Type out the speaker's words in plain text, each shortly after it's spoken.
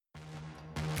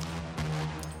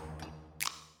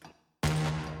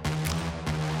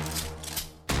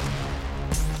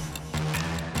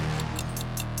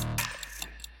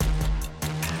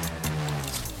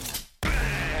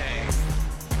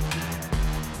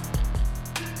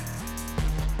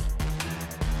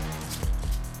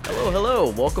Hello.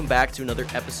 Welcome back to another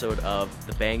episode of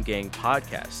the Bang Gang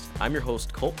podcast. I'm your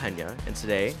host, Colt Pena, and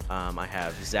today I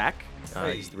have Zack.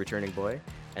 He's the returning boy.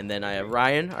 And then I have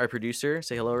Ryan, our producer.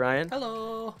 Say hello, Ryan.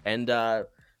 Hello. And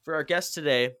for our guest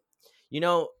today,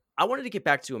 I wanted to get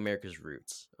back to America's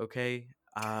roots, okay?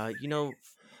 The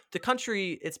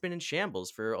country, it's been in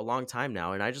shambles for a long time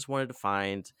now, and I just wanted to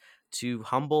find two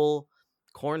humble,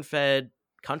 corn-fed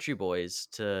country boys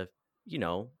to,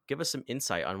 give us some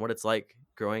insight on what it's like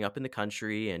growing up in the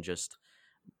country and just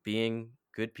being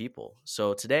good people.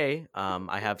 So today,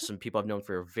 I have some people I've known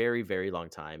for a very, very long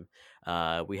time.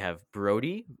 We have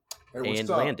Brody and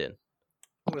Landon.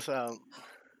 What's up?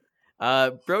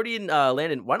 Brody and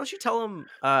Landon, why don't you tell them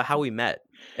how we met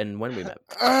and when we met?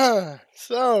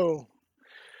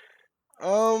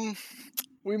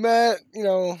 We met,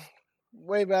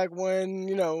 way back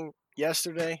when,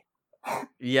 yesterday.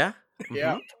 Yeah?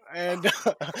 Yeah. And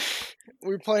we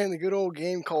were playing the good old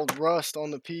game called Rust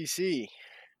on the PC.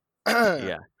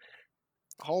 Yeah.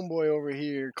 Homeboy over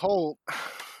here, Colt,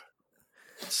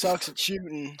 sucks at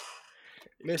shooting.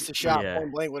 Missed a shot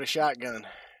point blank with a shotgun.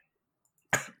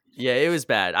 Yeah, it was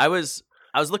bad. I was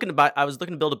looking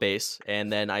to build a base,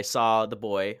 and then I saw the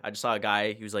boy. I just saw a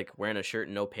guy. He was like wearing a shirt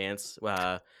and no pants,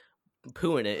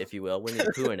 pooing it, if you will. When he's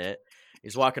pooing it,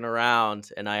 he's walking around,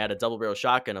 and I had a double barrel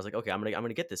shotgun. I was like, okay, I'm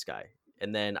gonna get this guy.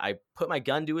 And then I put my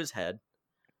gun to his head,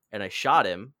 and I shot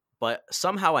him, but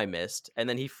somehow I missed. And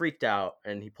then he freaked out,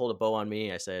 and he pulled a bow on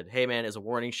me. I said, "Hey man, it's a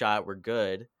warning shot. We're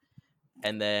good."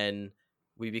 And then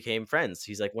we became friends.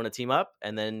 He's like, "Want to team up?"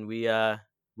 And then we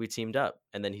teamed up.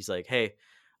 And then he's like, "Hey,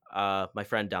 my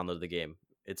friend downloaded the game.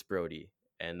 It's Brody."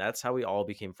 And that's how we all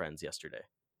became friends yesterday.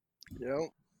 Yep.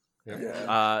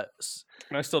 Yeah.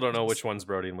 I still don't know which one's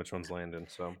Brody and which one's Landon.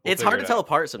 So it's hard to tell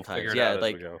apart sometimes.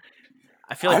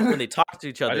 I feel like when they talk to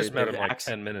each other, I just met him like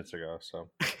 10 minutes ago. So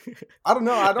I don't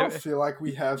know. I don't feel like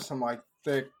we have some like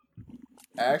thick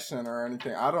accent or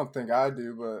anything. I don't think I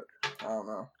do, but I don't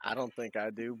know. I don't think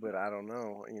I do, but I don't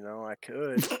know. I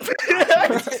could.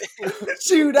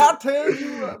 Shoot, I'll tell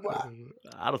you what.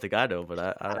 I don't think I know, but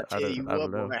I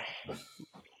don't know. Boy.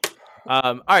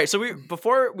 All right. So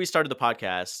before we started the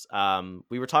podcast,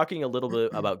 we were talking a little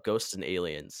bit about ghosts and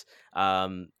aliens.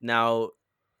 Now,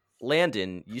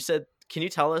 Landon, you said, can you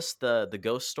tell us the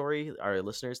ghost story? Our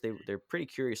listeners, they're pretty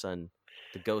curious on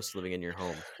the ghosts living in your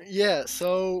home. Yeah.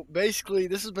 So basically,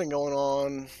 this has been going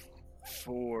on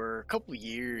for a couple of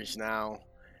years now,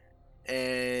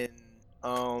 and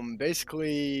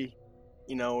basically,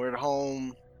 we're at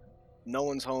home. No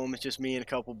one's home. It's just me and a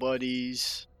couple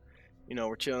buddies.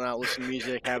 We're chilling out, listening to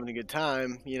music, having a good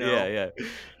time. Yeah.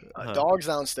 Dog's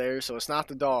downstairs, so it's not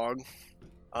the dog.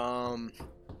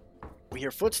 We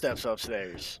hear footsteps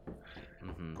upstairs.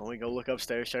 Mm-hmm. When we go look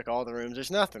upstairs, check all the rooms. There's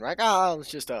nothing. Right?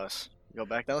 It's just us. Go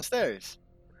back downstairs.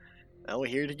 Now we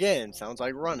hear it again. Sounds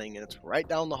like running, and it's right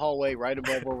down the hallway, right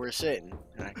above where we're sitting.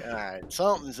 Like, all right,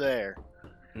 something's there.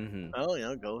 Mm-hmm.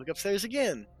 Oh, go look upstairs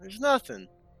again. There's nothing.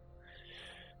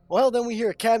 Well, then we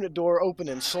hear a cabinet door open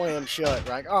and slam shut.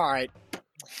 Right? All right.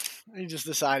 We just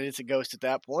decided it's a ghost at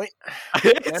that point.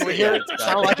 And we hear it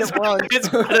sound like it runs. It's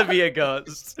gotta be a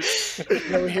ghost.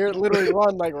 And we hear it literally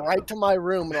run like right to my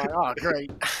room. And I'm like, oh,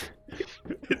 great.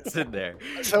 It's in there.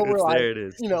 So we're like, there it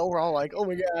is. we're all like, oh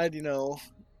my God,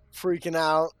 freaking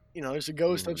out. There's a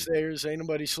ghost upstairs. Ain't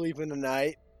nobody sleeping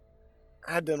tonight.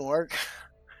 That didn't work.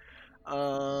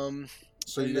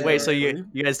 So you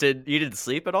guys didn't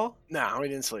sleep at all? No, we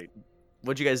didn't sleep.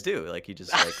 What'd you guys do? Like, you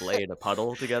just lay in a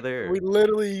puddle together? Or? We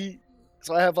literally,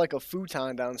 so I have like a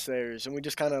futon downstairs, and we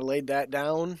just kind of laid that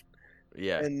down.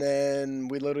 Yeah. And then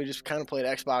we literally just kind of played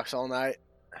Xbox all night.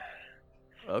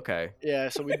 Okay. Yeah,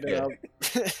 so we've been up.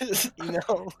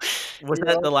 Was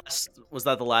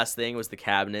that the last thing? Was the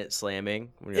cabinet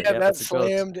slamming? Yeah, that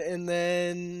slammed, and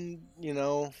then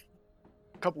a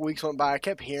couple weeks went by. I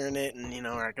kept hearing it, and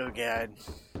we're like, oh God.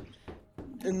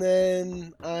 And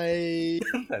then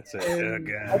That's it.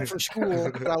 up for school,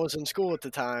 because I was in school at the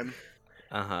time.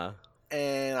 Uh-huh.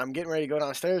 And I'm getting ready to go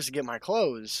downstairs to get my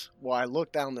clothes. Well, I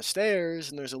look down the stairs,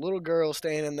 and there's a little girl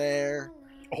standing there.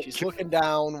 She's looking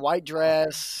down, white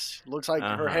dress, looks like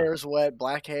her hair's wet,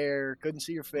 black hair, couldn't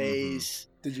see her face.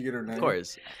 Did you get her name? Of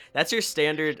course. That's your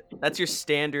standard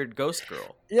ghost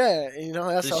girl. Yeah,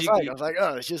 that's how I was like,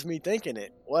 oh, it's just me thinking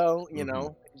it. Well,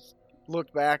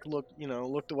 looked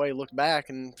away, looked back,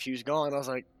 and she was gone. I was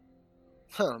like,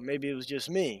 maybe it was just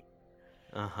me.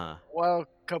 Uh-huh. Well, a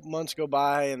couple months go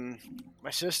by, and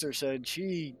my sister said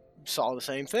she saw the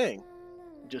same thing,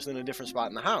 just in a different spot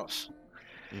in the house.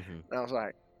 Mm-hmm. And I was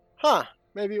like,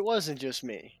 maybe it wasn't just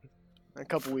me. A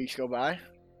couple weeks go by.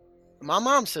 My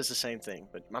mom says the same thing,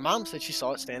 but my mom said she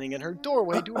saw it standing in her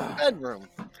doorway to her bedroom.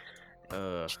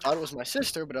 She thought it was my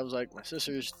sister, but I was like, my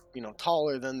sister's,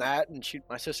 taller than that, and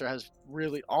my sister has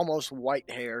really almost white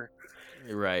hair.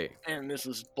 Right. And this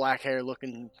is black hair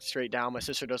looking straight down. My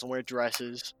sister doesn't wear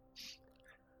dresses.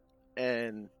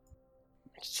 And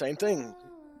same thing.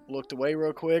 Looked away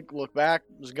real quick, looked back,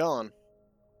 was gone.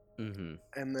 Mm-hmm.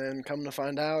 And then come to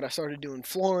find out, I started doing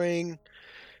flooring.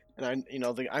 And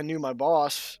I knew my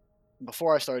boss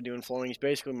before I started doing flooring. He's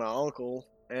basically my uncle.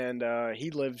 And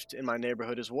he lived in my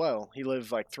neighborhood as well. He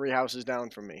lived like 3 houses down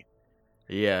from me.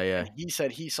 Yeah, yeah. And he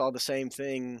said he saw the same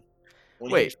thing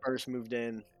when he first moved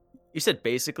in. You said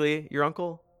basically your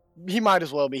uncle? He might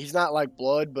as well be. He's not like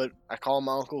blood, but I call him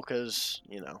my uncle because,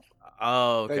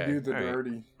 Oh, okay. They do the All right.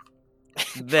 dirty.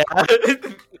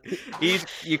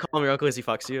 You call him your uncle because he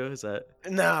fucks you? Is that?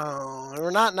 No,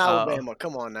 we're not in Alabama.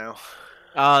 Come on now.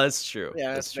 Oh, that's true.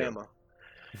 Yeah, that's true. Bama.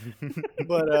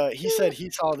 But he said he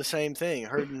saw the same thing,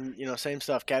 heard, same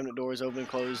stuff, cabinet doors open,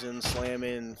 closing,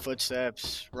 slamming,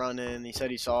 footsteps, running. He said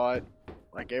he saw it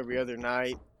like every other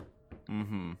night.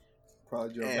 Mm-hmm.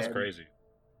 Probably Joe That's Biden. crazy.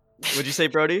 What'd you say,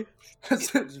 Brody?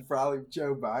 It's probably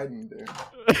Joe Biden,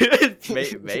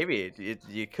 dude. Maybe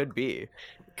you could be.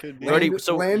 Could be. Brody,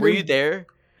 so were you there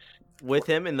with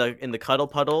him in the cuddle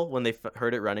puddle when they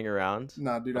heard it running around?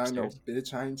 Nah, dude, upstairs? I know,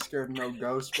 bitch. I ain't scared of no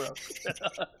ghosts, bro.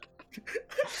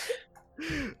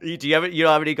 You don't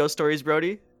have any ghost stories,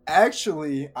 Brody?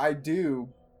 Actually, I do,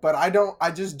 but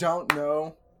I just don't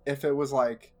know if it was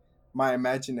like my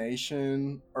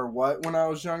imagination or what when I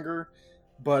was younger.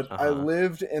 But I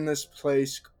lived in this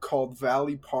place called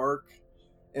Valley Park,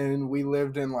 and we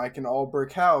lived in like an all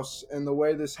brick house. And the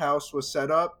way this house was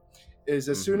set up is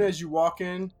as soon as you walk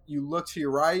in, you look to your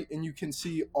right and you can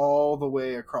see all the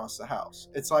way across the house.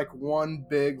 It's like one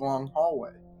big long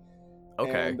hallway.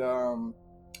 Okay.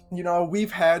 And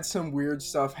we've had some weird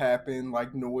stuff happen,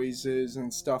 like noises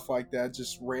and stuff like that,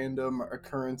 just random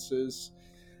occurrences.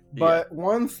 But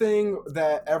one thing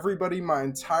that everybody, my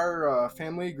entire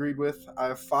family agreed with, I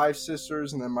have 5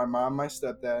 sisters and then my mom, my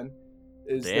stepdad,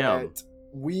 is that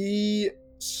we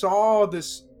saw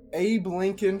this Abe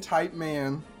Lincoln type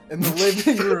man in the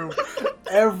living room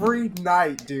every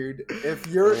night, dude. If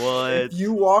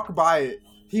you walk by it,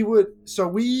 he would. So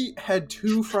we had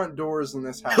 2 front doors in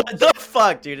this house. What the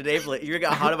fuck, dude? You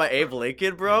got haunted by Abe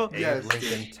Lincoln, bro? Yes, Abe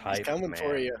Lincoln type. He's coming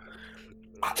for you.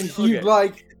 He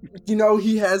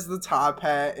he has the top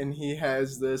hat and he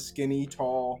has the skinny,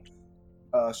 tall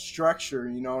structure.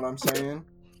 You know what I'm saying?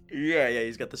 Yeah,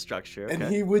 he's got the structure. Okay. And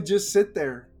he would just sit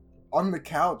there on the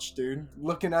couch, dude,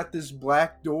 looking at this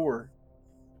black door.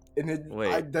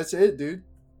 And that's it, dude.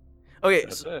 Okay,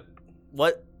 That's so it.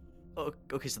 what?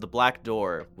 Okay, so the black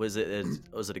door was it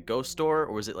a ghost door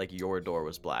or was it like your door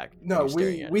was black? No,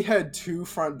 we had 2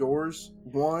 front doors.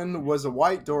 One was a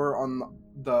white door on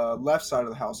the left side of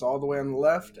the house, all the way on the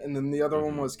left, and then the other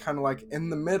one was kind of like in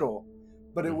the middle,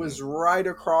 but it was right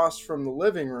across from the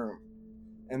living room.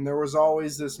 And there was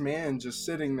always this man just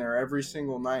sitting there every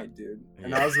single night, dude.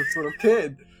 And I was this little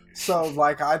kid, so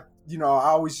like I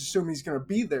always assume he's gonna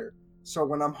be there. So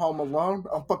when I'm home alone,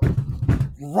 I'm fucking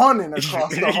running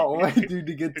across the hallway, dude,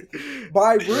 to get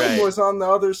my room was on the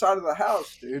other side of the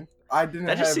house, dude. I didn't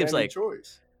have any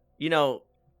choice.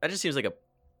 That just seems like a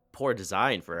poor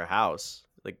design for a house,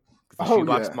 like the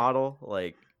shoebox model.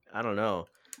 Like I don't know.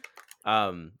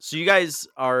 So you guys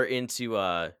are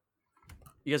into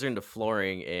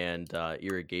flooring and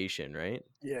irrigation, right?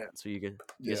 Yeah. So you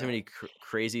guys have any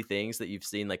crazy things that you've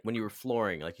seen, like when you were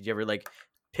flooring? Like, did you ever like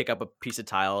pick up a piece of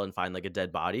tile and find like a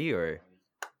dead body, or?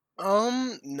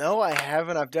 No, I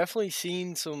haven't. I've definitely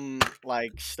seen some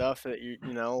like stuff that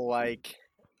like.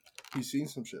 You've seen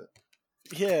some shit.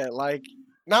 Yeah, like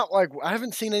not like I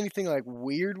haven't seen anything like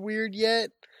weird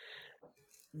yet,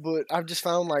 but I've just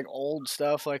found like old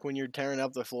stuff, like when you're tearing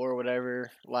up the floor or whatever,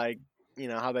 like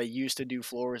how they used to do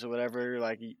floors or whatever.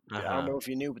 Like I don't know if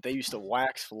you knew, but they used to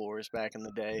wax floors back in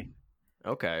the day.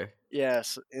 Okay.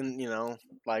 Yes, and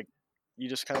like you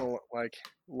just kind of like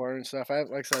learn stuff. Like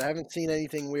I said, I haven't seen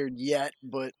anything weird yet,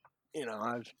 but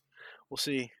we'll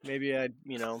see. Maybe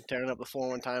tearing up the floor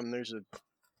one time and there's a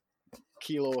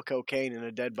kilo of cocaine and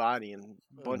a dead body and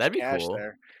a bunch of cash cool.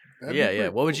 there. Yeah.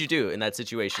 What would you do in that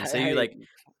situation? Say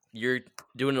you're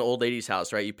doing an old lady's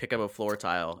house, right? You pick up a floor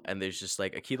tile and there's just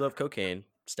like a kilo of cocaine,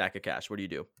 stack of cash. What do you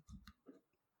do?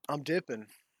 I'm dipping.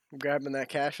 I'm grabbing that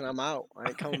cash and I'm out. I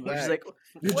ain't coming back.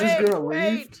 You're just gonna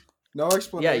leave? No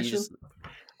explanation?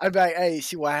 I'd be like, hey,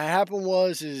 see what happened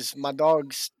is my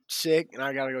dog's sick and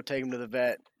I gotta go take him to the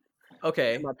vet.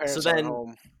 Okay. My parents so aren't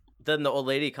home. Then the old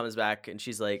lady comes back and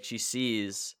she's like, she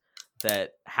sees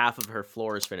that half of her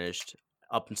floor is finished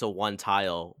up until one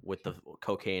tile with the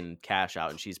cocaine cash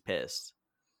out, and she's pissed.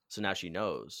 So now she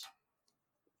knows.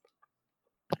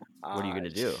 What are you gonna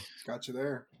do? Got you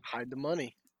there. Hide the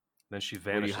money. Then she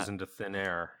vanishes into thin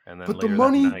air, and then Put the later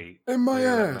money that night, in my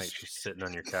later that ass. night, she's sitting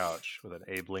on your couch with an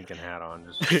Abe Lincoln hat on,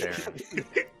 just staring.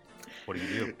 What do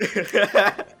you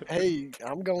do? Hey,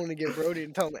 I'm going to get Brody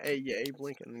and tell him, hey, yeah, Abe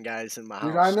Lincoln guy's in my house.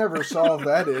 Dude, I never solved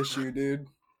that issue, dude.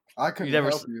 I couldn't never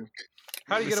help you.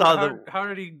 How did, how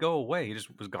did he go away? He just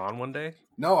was gone one day?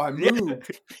 No, I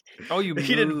moved. Oh, you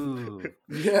He didn't- moved.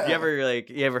 Yeah.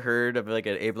 You ever heard of like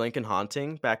an Abe Lincoln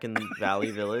haunting back in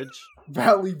Valley Village?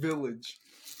 Valley Village.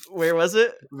 Where was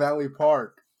it? Valley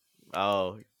Park.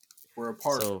 Oh, We're a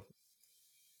park.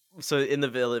 So in the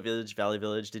Valley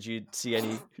Village, did you see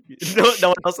any? No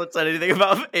one else said anything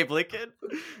about Abe Lincoln.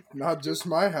 Not just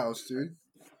my house, dude.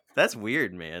 That's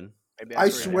weird, man. Maybe I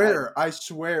that's where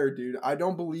swear, dude. I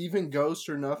don't believe in ghosts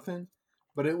or nothing,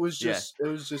 but it was just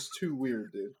too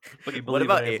weird, dude. But you What believe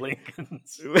about in Abe Abe-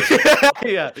 Lincoln's?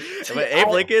 Yeah, but Abe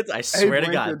Lincoln's, I swear Abe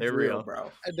to God, Lincoln's they're real.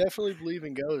 bro. I definitely believe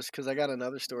in ghosts because I got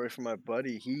another story from my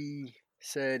buddy. He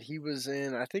said he was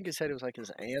in, I think he said it was like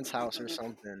his aunt's house or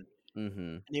something. Mm-hmm.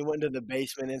 And he went to the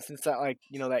basement, and since that, like,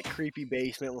 you know, that creepy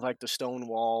basement with like the stone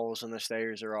walls and the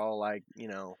stairs are all like, you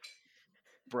know,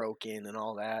 broken and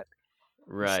all that.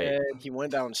 He Right. said he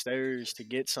went downstairs to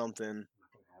get something,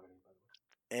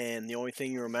 and the only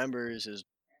thing he remembers is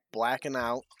blacking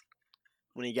out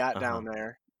when he got down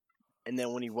there, and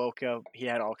then when he woke up, he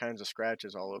had all kinds of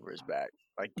scratches all over his back,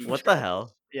 like deep What the scratches.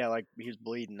 hell? Yeah, like he was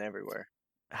bleeding everywhere.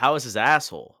 How is his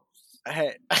asshole?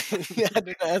 I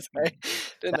didn't ask.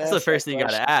 That's the first thing you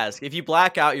gotta ask. If you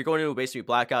black out, you're going into a basement, you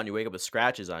black out, and you wake up with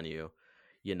scratches on you.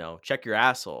 You know, check your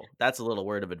asshole. That's a little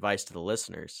word of advice to the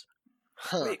listeners.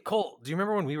 Huh. Wait, Colt, do you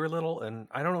remember when we were little? And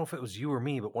I don't know if it was you or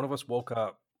me, but one of us woke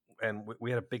up and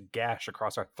we had a big gash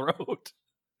across our throat.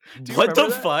 Do you What the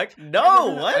remember that? fuck? Do you No,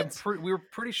 remember that? what? We were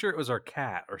pretty sure it was our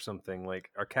cat or something. Like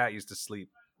our cat used to sleep.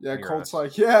 Yeah, near Colt's us.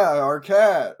 like, yeah, our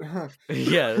cat.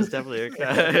 Yeah, it was definitely a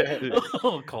cat.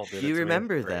 Oh, Colt did it to You me.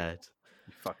 remember Great. that?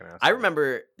 You fucking asshole. I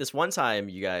remember this one time,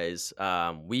 you guys.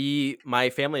 My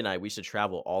family and I, we used to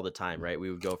travel all the time, right?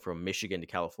 We would go from Michigan to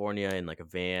California in like a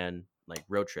van, like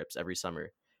road trips every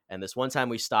summer. And this one time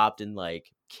we stopped in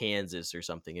like Kansas or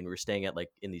something, and we were staying at like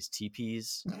in these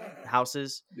teepees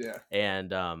houses. Yeah.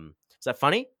 And is that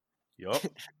funny? Yup.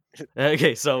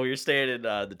 Okay, so we were staying in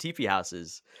the teepee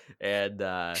houses, and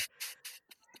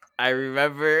I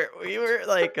remember we were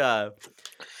like,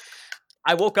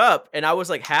 I woke up and I was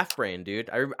like half brain, dude.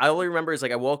 I only remember is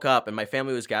like I woke up and my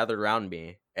family was gathered around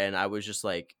me, and I was just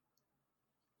like,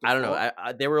 I don't know.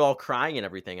 They were all crying and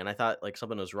everything, and I thought like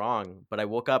something was wrong. But I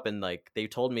woke up and like they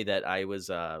told me that I was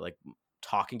like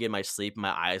talking in my sleep.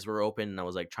 My eyes were open, and I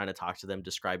was like trying to talk to them,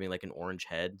 describing like an orange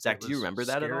head. Zach, do you remember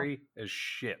that at all? Scary as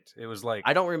shit. It was like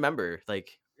I don't remember. Like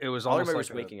it was all I almost remember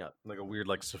like was waking up. like a weird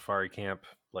like safari camp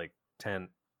like tent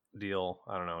deal.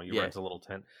 I don't know. You Yeah. rent a little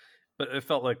tent, but it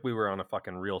felt like we were on a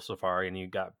fucking real safari, and you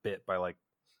got bit by like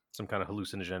some kind of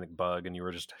hallucinogenic bug, and you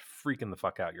were just freaking the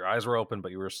fuck out. Your eyes were open,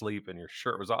 but you were asleep, and your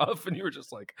shirt was off, and you were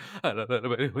just like, I don't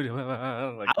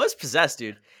know. Like, I was possessed,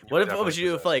 dude. you were What would you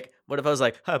do if definitely like what if I was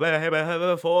like 4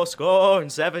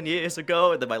 years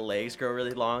ago, and then my legs grow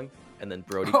really long, and then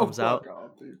Brody comes out.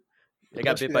 off, dude. I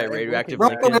got bit by a radioactive Bro,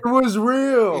 Lincoln. it was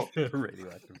real. possessed.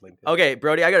 Radioactive Lincoln. Okay,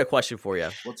 Brody, I got a question for you.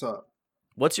 What's up?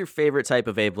 What's your favorite type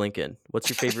of Abe Lincoln? What's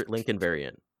your favorite Lincoln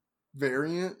variant?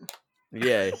 Variant?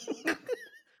 Yeah,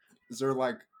 Is there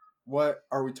like, what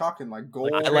are we talking? Like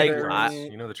gold? I like-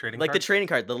 variant? You know the trading like the cards? trading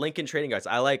card, the Lincoln trading cards.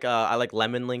 I like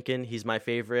Lemon Lincoln. He's my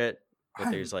favorite. But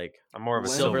I- there's like I'm more of a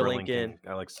Silver silver Lincoln. Lincoln.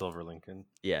 I like silver Lincoln.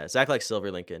 yeah, Zach likes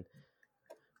Silver Lincoln.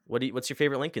 What's your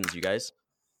favorite Lincolns, you guys?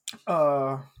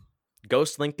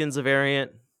 Ghost Lincoln's a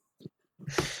variant.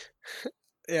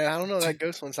 Yeah, I don't know. That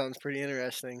ghost one sounds pretty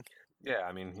interesting. Yeah,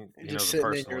 I mean, he You're knows just it sitting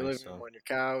in your personally. living room on your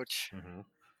couch. Mhm.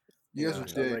 You guys know, are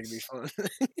sounds like it'd be dicks. fun.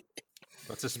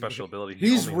 That's his special ability.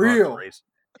 He's only loves real. race.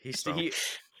 He's So- he.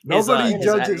 Nobody his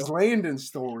judges Landon's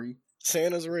story.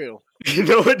 Santa's real.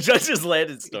 No one judges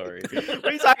Landon's story. What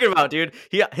are you talking about, dude?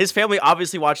 His family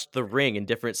obviously watched The Ring in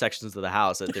different sections of the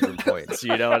house at different points.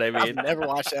 You know what I I've mean? never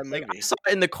watched that movie. Like, I saw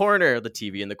it in the corner, the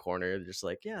TV in the corner. They're just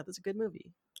like, yeah, that's a good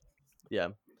movie. Yeah,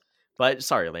 but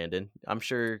sorry, Landon. I'm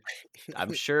sure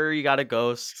you got a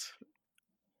ghost.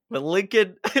 But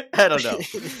Lincoln, I don't know.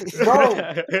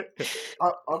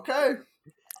 Okay.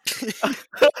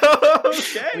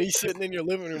 Okay. When he's sitting in your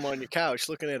living room on your couch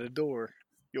looking at a door,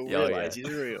 you'll Oh, realize yeah.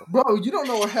 he's real. Bro, you don't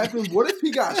know what happened. What if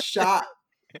he got shot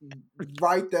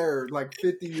right there, like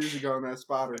 50 years ago in that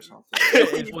spot or something.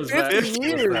 It was 50 that.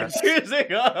 years.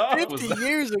 50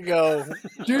 years ago.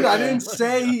 Dude, I didn't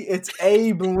say it's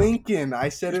Abe Lincoln. I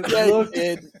said it Yeah, you looked.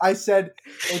 did. I said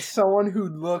it's someone who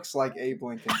looks like Abe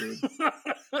Lincoln, dude.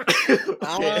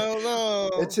 I don't know.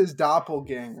 It's his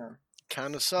doppelganger.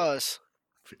 Kind of sus.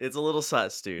 It's a little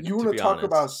sus, dude. You want to talk honest.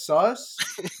 about sus?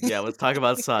 Yeah, let's talk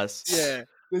about sus. Yeah.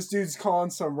 This dude's calling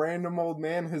some random old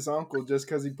man his uncle just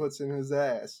because he puts in his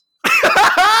ass.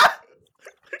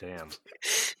 Damn.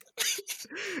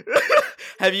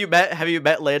 Have you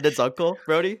met Landon's uncle,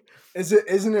 Brody?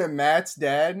 Isn't it Matt's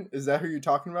dad? Is that who you're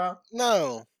talking about?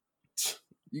 No.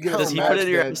 You get it Does from he put it Matt's in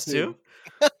your dad, ass too?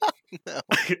 No.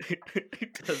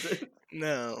 Does it?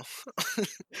 No.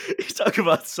 You talk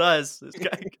about sus. This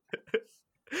guy.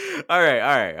 All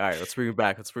right. Let's bring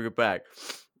it back.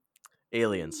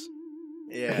 Aliens.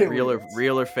 Yeah. Real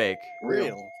or fake?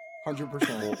 Real.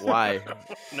 100%. Why?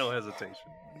 No hesitation.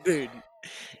 Dude,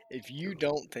 if you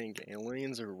don't think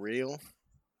aliens are real,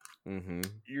 Mm-hmm.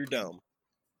 you're dumb.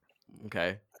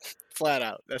 Okay. Flat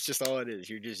out. That's just all it is.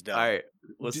 You're just dumb. All right.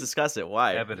 Let's discuss it.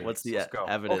 Why? Evidence. What's the Let's go.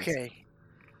 evidence? Okay.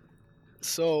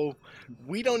 So,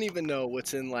 we don't even know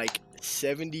what's in like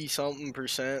 70 something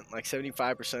percent, like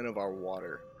 75% of our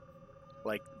water.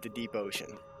 Like the deep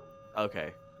ocean.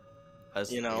 Okay.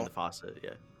 As You know? in the faucet, yeah.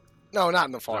 No, not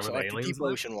in the there faucet, like the aliens deep in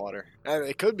there? ocean water.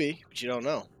 It could be, but you don't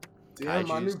know. Damn,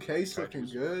 my new Kaiju's. case looking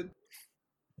good.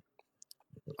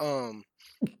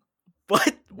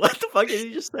 What? What the fuck did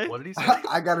you just say? What did he say?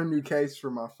 I got a new case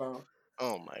for my phone.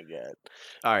 Oh my god.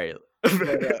 All right.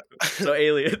 But, So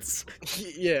aliens.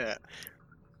 yeah.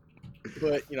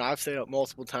 But, I've stayed up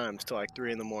multiple times till like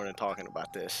 3 in the morning talking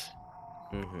about this.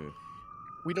 Mm-hmm.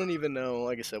 We don't even know,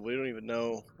 like I said, we don't even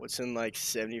know what's in like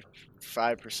 75%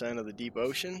 of the deep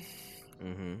ocean.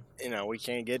 Mm-hmm. We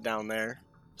can't get down there.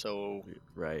 So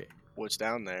Right. what's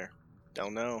down there?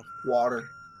 Don't know. Water.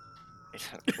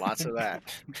 Lots of that.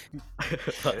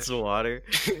 Lots of water.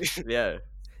 Yeah.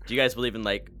 Do you guys believe in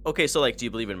do you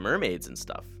believe in mermaids and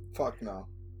stuff? Fuck no.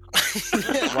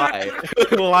 Why?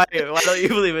 Why don't you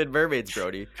believe in mermaids,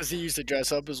 Brody? Because he used to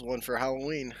dress up as one for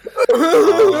Halloween.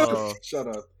 Oh. Shut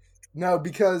up. No,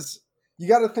 because you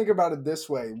got to think about it this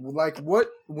way. Like,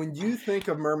 when you think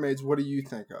of mermaids, what do you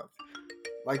think of?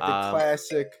 Like the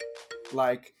classic,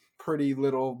 like, Pretty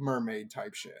Little Mermaid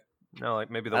type shit. No, like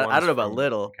maybe the I ones. don't know about from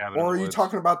little. Cabin in Or the are you Woods.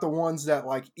 talking about the ones that,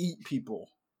 like, eat people?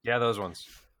 Yeah, those ones.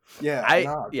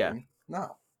 Yeah. Yeah. Dude.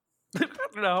 No.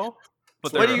 No.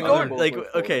 But What are there you other- going? Like,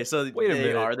 okay, so Wait a they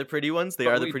minute. are the pretty ones. They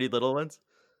But are the we- pretty little ones.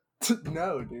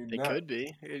 No, dude. They no. could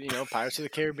be. Pirates of the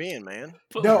Caribbean, man.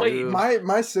 But No, wait,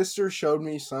 my sister showed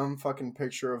me some fucking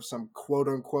picture of some quote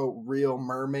unquote real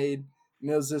mermaid. And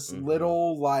it was this Mhm.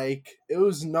 little, like, it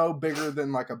was no bigger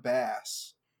than like a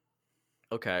bass.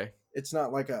 Okay. It's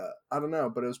not like I don't know,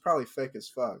 but it was probably fake as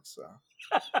fuck, so.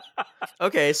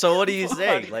 Okay, so what are you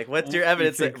saying? Like, what's your You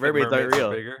evidence think that mermaids aren't real?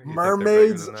 bigger? You think they're bigger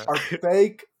Mermaids than that? are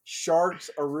fake, sharks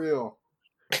are real.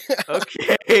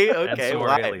 Okay, And okay. so are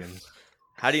Why? aliens.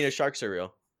 How do you know sharks are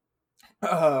real?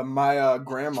 My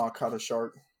grandma caught a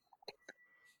shark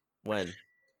When?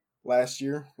 last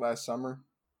summer.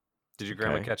 Did your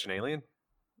grandma Okay. catch an alien?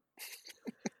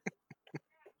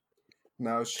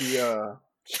 No, she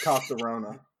caught the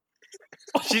Rona.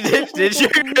 She did. Did your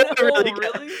grandma really?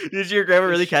 really? Did your grandma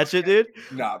really catch it, dude?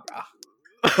 Nah,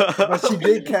 bro. But she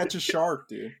did catch a shark,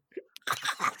 dude.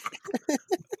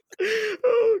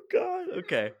 Oh god.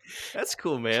 Okay, that's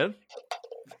cool, man.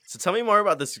 So tell me more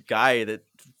about this guy that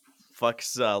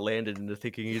fucks Landon into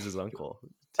thinking he's his uncle.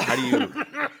 How do you?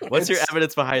 What's your It's-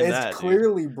 evidence behind It's that? Dude?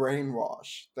 clearly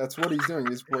brainwash. That's what he's doing.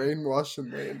 He's brainwashing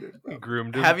Landon. You Bro.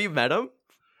 groomed him. Have you met him?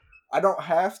 I don't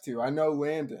have to. I know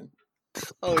Landon.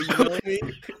 Oh, you know me?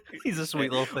 He's a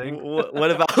sweet little thing.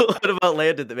 What about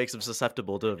Landon that makes him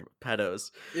susceptible to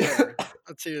pedos? Yeah.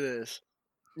 Let's hear this.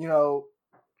 You know,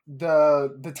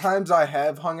 the times I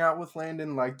have hung out with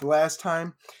Landon, like the last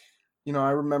time, I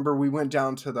remember we went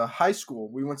down to the high school.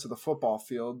 We went to the football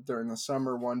field during the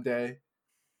summer one day,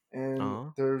 and Uh-huh.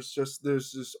 there's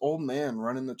this old man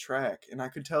running the track, and I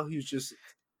could tell he was just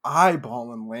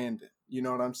eyeballing Landon. You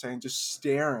know what I'm saying? Just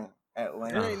staring at There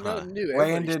Landon. ain't nothing new.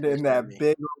 Landon and that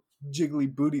big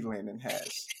jiggly booty Landon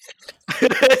has.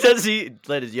 Does he?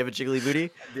 Landon, do you have a jiggly booty?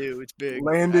 Dude, it's big.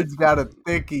 Landon's got a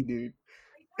thickie, dude.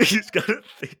 He's got a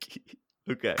thinky.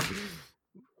 Okay.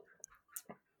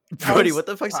 Brody, what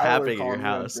the fuck's Tyler happening in called your me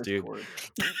on house, dude? Discord.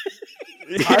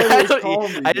 I, Tyler's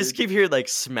calling me, I just dude. keep hearing like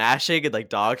smashing and like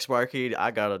dogs barking.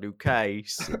 I got a new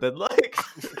case. And then like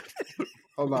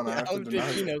Hold on, I I have to don't think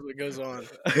deny he it. knows what goes on.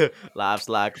 life's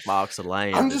like a box of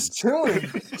land. I'm just chilling.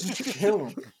 Just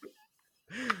chilling.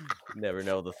 Never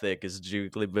know the thickest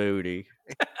jukely booty.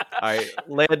 All right,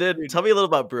 Landon, tell me a little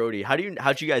about Brody. How'd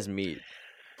you guys meet?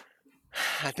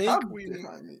 I think How we. did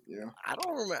I meet you? I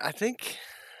don't remember.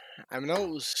 I know it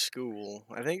was school.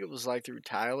 I think it was like through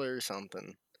Tyler or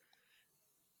something.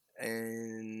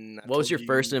 And I What was told your you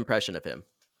first impression of him?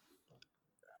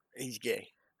 he's gay.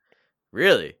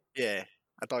 Really? Yeah,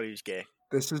 I thought he was gay.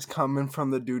 This is coming from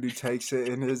the dude who takes it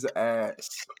in his ass.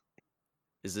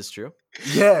 Is this true?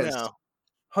 Yes, No,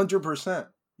 100%.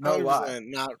 No 100%.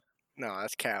 lie. No,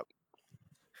 that's cap.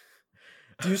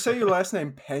 Do you say your last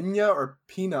name Pena or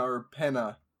Pina or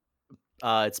Pena?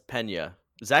 It's Pena.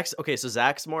 Zach's okay. So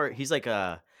Zach's more. He's like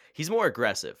he's more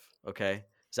aggressive. Okay,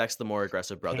 Zach's the more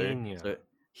aggressive brother. Pena. So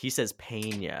he says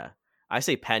Pena. I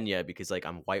say Pena because like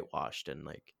I'm whitewashed and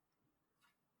like.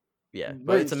 Yeah,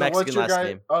 but Wait, it's a so Mexican what's your last guy?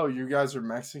 name. Oh, you guys are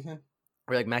Mexican?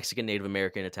 We're like Mexican, Native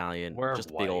American, Italian. We're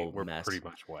just a white. big old We're mess. pretty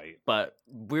much white. But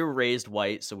we were raised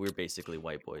white, so we were basically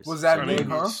white boys. Was that So, I me, mean,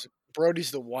 huh?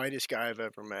 Brody's the whitest guy I've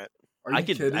ever met. Are you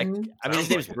kidding me? I mean, his Sounds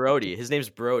name's like it. Brody. His name's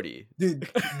Brody. Dude,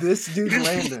 this dude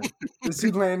Landon. This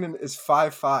dude Landon is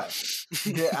 5'5".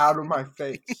 Get out of my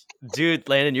face. Dude,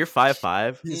 Landon, you're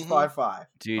 5'5". He's Mhm. 5'5".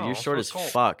 Dude, Oh, you're short so as Colt.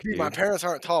 fuck, Dude, dude. my parents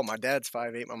aren't tall. My dad's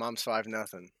 5'8". My mom's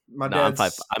 5'0". My No, I'm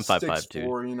dad's I'm 5'5" too.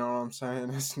 6'4", you know what I'm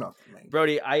saying? It's nothing, man.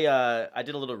 Brody, I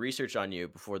did a little research on you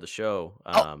before the show.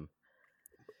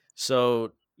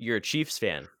 So you're a Chiefs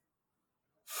fan.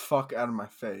 Fuck out of my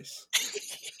face.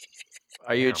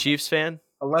 Are you a Damn. Chiefs fan?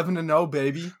 11-0,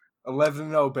 baby.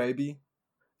 11-0, baby.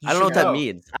 You I don't know what should that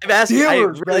means. I've asked you.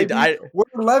 Steelers, I really, baby. We're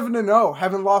 11-0.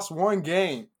 Haven't lost one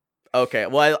game. okay.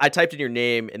 Well, I typed in your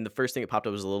name, and the first thing that popped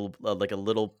up was a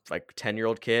little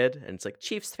 10-year-old kid, and it's like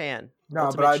Chiefs fan. No,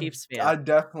 Ultimate but Chiefs fan. I'd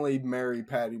definitely marry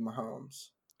Patty Mahomes.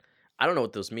 I don't know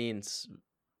what those means.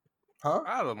 Huh?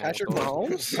 I don't know. Patrick what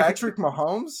those- Mahomes? Patrick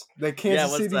Mahomes? The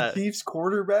Kansas what's City that? Chiefs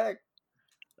quarterback?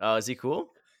 Oh, is he cool?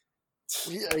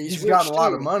 Yeah, He's got a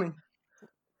lot of money.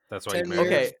 That's why you 10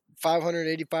 married. years, Okay.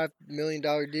 $585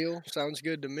 million deal. Sounds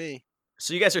good to me.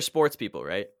 So you guys are sports people,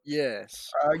 right?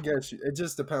 Yes. I guess it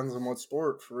just depends on what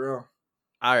sport, for real.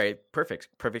 All right, perfect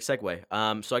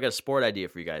segue. So I got a sport idea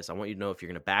for you guys. I want you to know if you're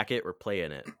gonna back it or play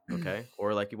in it, okay?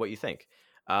 Or like what you think.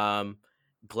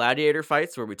 Gladiator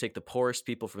fights where we take the poorest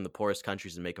people from the poorest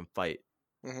countries and make them fight,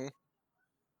 Mm-hmm.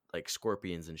 like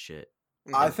scorpions and shit.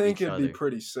 I Each think it'd be other.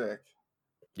 pretty sick.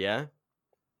 Yeah.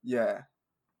 Yeah.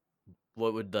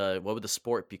 What would the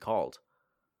sport be called?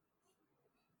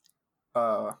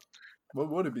 What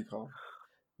would it be called?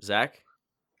 Zach?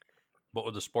 What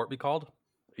would the sport be called?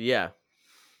 Yeah.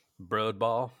 Broad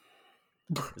ball.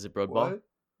 Is it broadball? What?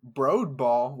 Broad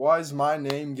ball? Why is my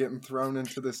name getting thrown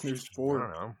into this new I sport?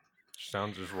 don't know.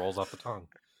 Sound just rolls off the tongue.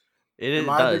 It Am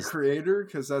I the does. creator?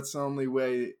 Because that's the only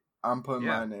way I'm putting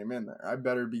Yeah. my name in there. I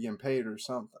better be getting paid or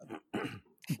something.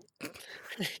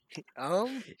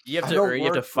 You have I to don't earn, you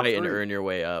have to work for fight and free. earn your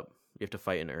way up. You have to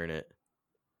fight and earn it.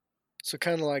 So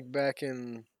kind of like back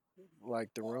in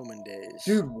like the Roman days.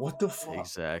 Dude, what the fuck?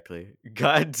 Exactly.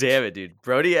 God damn it, dude.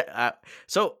 Brody.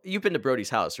 So you've been to Brody's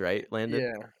house, right, Landon?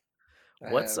 Yeah.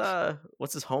 I What's have.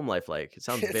 what's his home life like? It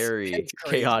sounds It's- very it's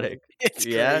crazy. chaotic. It's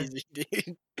Yeah? crazy,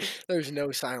 dude. There's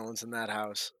no silence in that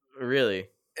house Really?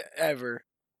 ever.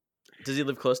 Does he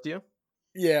live close to you?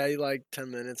 Yeah, like 10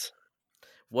 minutes.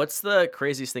 What's the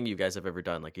craziest thing you guys have ever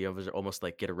done? Like you ever almost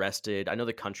like get arrested? I know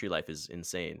the country life is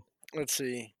insane. Let's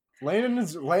see.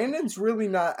 Landon's really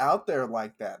not out there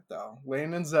like that though.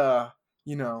 Landon's real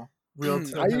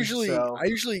to I usually himself.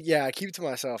 I keep it to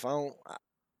myself.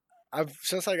 I've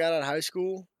since I got out of high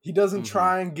school. He doesn't Mhm.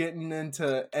 try and get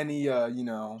into any I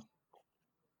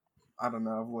don't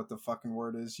know what the fucking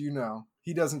word is.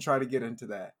 He doesn't try to get into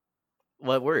that.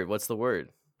 What word? What's the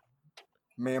word?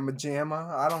 Mamma jamma?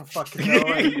 I don't fucking know.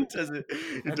 any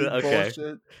Okay.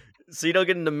 bullshit. So you don't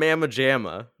get into mamma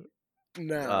jamma.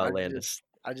 No, Landon.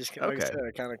 I just like I Okay. said,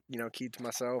 I kind of keep to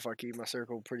myself. I keep my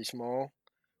circle pretty small.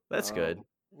 That's good.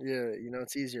 Yeah,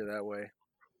 it's easier that way.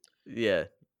 Yeah.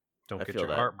 Don't I get feel your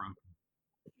that. heart broken.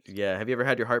 Yeah. Have you ever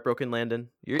had your heart broken, Landon?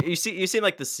 You seem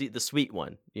like the sweet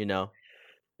one, you know?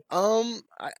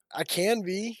 I can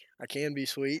be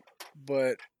sweet,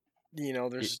 but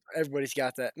there's everybody's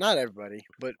got that. Not everybody,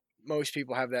 but most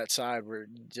people have that side where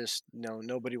just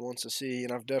nobody wants to see,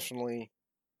 and I've definitely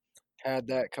had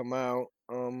that come out.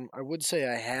 I would say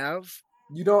I have.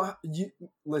 You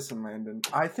listen, Landon.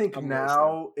 I think I'm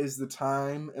now is the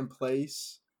time and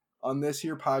place on this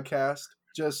here podcast.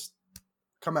 Just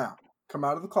come out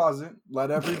of the closet.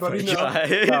 Let everybody know God.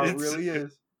 how it really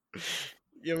is.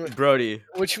 Brody.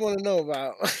 What you want to know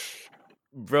about?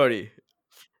 Brody.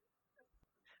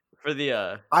 For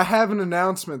the I have an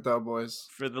announcement though, boys.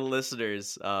 for the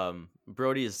listeners,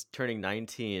 Brody is turning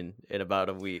 19 in about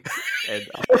a week, and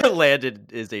Landon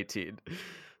is 18.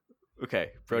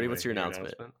 Okay, Brody, what's your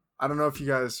announcement? I don't know if you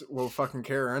guys will fucking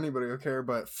care or anybody will care,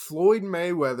 but Floyd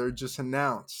Mayweather just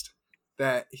announced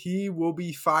that he will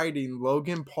be fighting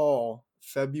Logan Paul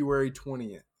February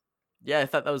 20th. Yeah, I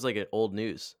thought that was like an old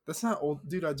news. That's not old,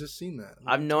 dude. I just seen that.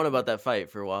 I've known about that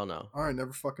fight for a while now. All right,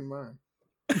 never fucking mind.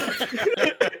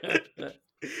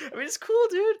 I mean, it's cool,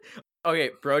 dude.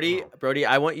 Okay, Brody,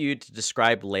 I want you to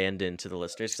describe Landon to the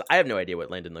listeners because I have no idea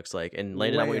what Landon looks like. And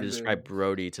Landon, I want you to describe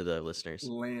Brody to the listeners.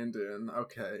 Landon,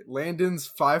 okay.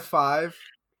 Landon's 5'5",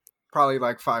 probably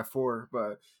like 5'4",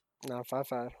 but No,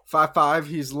 5'5". 5'5".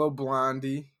 He's a little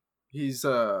blondie. He's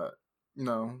kind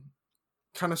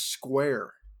of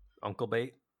square. Uncle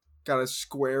Bait. Got a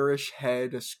squarish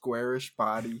head, a squarish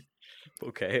body.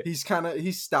 Okay. He's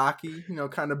stocky,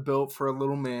 kind of built for a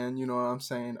little man, you know what I'm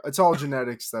saying? It's all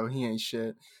genetics, though. He ain't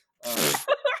shit.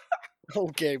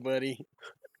 Okay, buddy.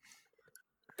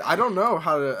 I don't know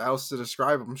how else to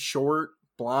describe him. Short,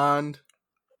 blonde,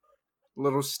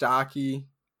 little stocky.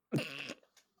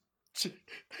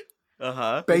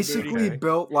 Basically Okay.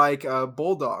 built like a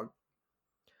bulldog.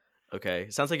 Okay.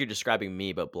 Sounds like you're describing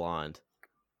me, but blonde.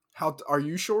 How are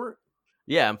you short?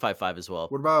 Yeah, I'm 5'5" as well.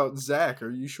 What about Zack? Are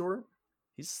you short?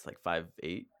 He's like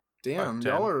 5'8", Damn, 5'10".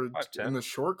 y'all are 5'10". in the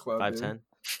short club. 5'10".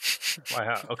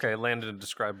 Okay, Landon,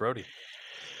 describe Brody.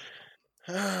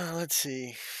 Let's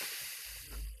see.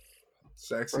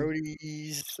 Sexy.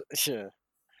 Brody's.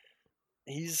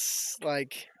 He's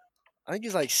like, I think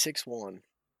he's like 6'1".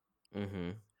 Mm-hmm.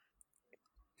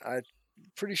 I'm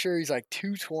pretty sure he's like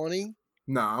 220.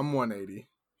 Nah, I'm 180.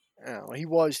 Oh, he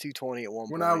was 220 at one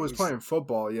point. When I was playing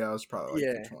football, yeah, I was probably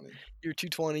like 220. You're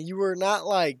 220. You were not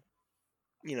like,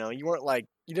 you weren't like,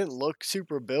 you didn't look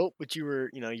super built, but you were,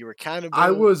 you were kind of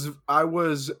built. I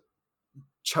was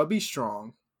chubby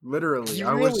strong. Literally. You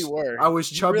really were. I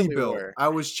was You chubby really built. were. I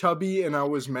was chubby and I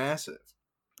was massive.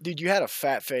 Dude, you had a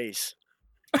fat face.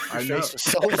 I Your know. face was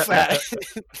so fat.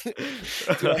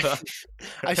 Dude,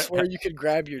 I swear you could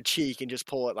grab your cheek and just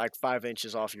pull it like 5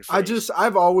 inches off your face.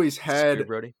 I've always Screw had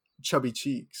Brody. chubby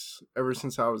cheeks ever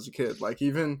since I was a kid. Like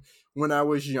even when I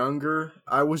was younger,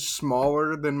 I was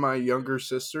smaller than my younger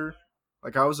sister.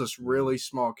 Like I was this really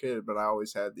small kid, but I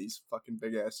always had these fucking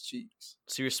big ass cheeks.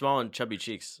 So you're small and chubby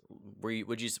cheeks.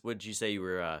 Would you say you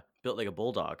were built like a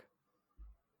bulldog?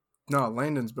 No,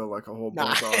 Landon's built like a whole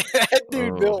Nah, bulldog. that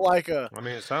dude built like a I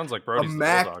mean, it sounds like A Brody's the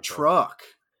Mack bulldog, though. truck.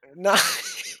 nah.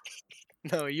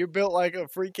 No, you're built like a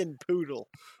freaking poodle.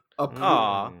 A poodle.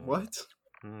 Aw. What?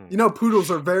 Mm. You know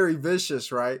poodles are very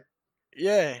vicious, right?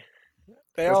 Yeah,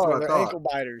 they That's what I are. They're thought. ankle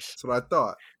biters. That's what I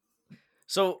thought.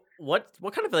 So what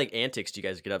kind of like antics do you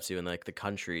guys get up to in like the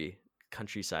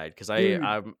countryside? Because Dude,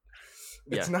 I'm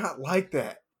It's yeah. not like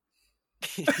that.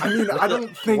 I mean, I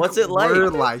don't think What's it like? we're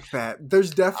like that.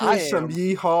 There's definitely I some am.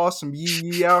 yeehaw, some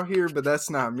yee out here, but that's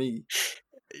not me.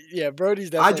 Yeah, Brody's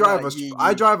I definitely drive not yee.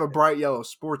 I drive a bright yellow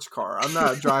sports car. I'm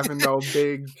not driving no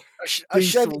big. A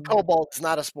Chevy diesel- Cobalt is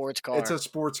not a sports car. It's a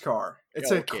sports car. It's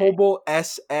Yeah, a okay. Cobalt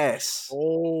SS.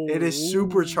 Oh, It is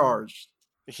supercharged.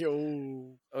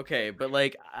 Yo. Okay, but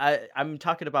like I'm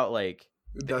talking about like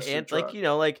Industrial and like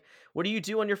truck. like what do you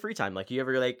do on your free time? Like you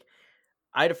ever like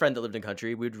I had a friend that lived in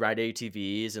country. We'd ride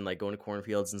ATVs and like go into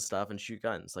cornfields and stuff and shoot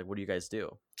guns. Like what do you guys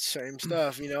do? Same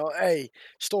stuff, Hey,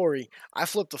 story. I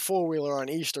flipped a 4-wheeler on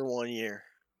Easter one year.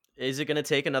 Is it gonna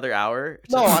take another hour?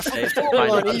 To No, I say- flipped a find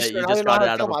 4-wheeler out on that Easter. you And I just didn't know got how it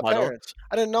to out tell of a my puddle? parents.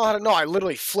 I didn't know how to. No, I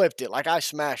literally flipped it. Like I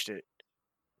smashed it.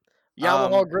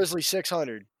 Yamaha Grizzly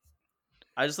 600.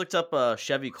 I just looked up a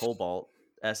Chevy Cobalt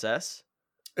SS.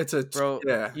 It's a Bro,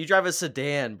 yeah. you drive a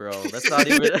sedan, bro. That's not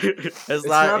even. That's It's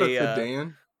not, not a a.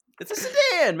 sedan. It's a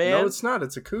sedan, man. No, it's not.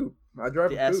 It's a coupe. I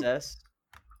drive the a coupe. SS.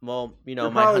 Well, You're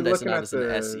my probably Hyundai looking Sonata at is an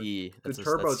the- SE. The That's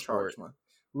sport. turbocharged one.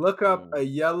 Look up Mm. a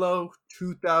yellow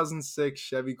 2006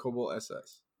 Chevy Cobalt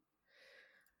SS.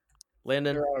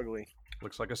 Landon, They're ugly.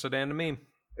 Looks like a sedan to me.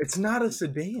 It's not a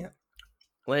sedan.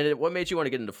 Landon, what made you want to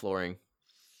get into flooring?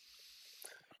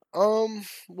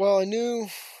 Well, I knew.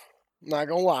 I'm not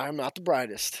gonna lie. I'm not the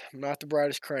brightest. I'm not the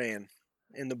brightest crayon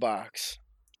in the box.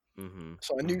 Mm-hmm.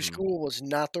 So I knew Mhm. school was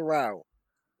not the route.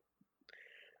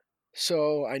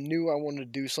 So I knew I wanted to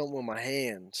do something with my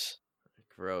hands.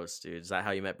 Gross, dude. Is that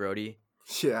how you met Brody?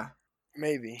 Yeah.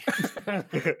 Maybe.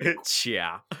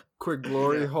 Yeah. Quick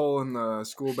glory hole in the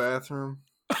school bathroom.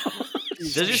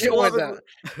 Does your Shit school went have a, down.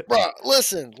 Bruh,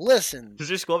 listen. Does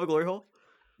your school have a glory hole?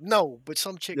 No, but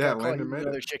some chick Yeah, got caught Landon eating made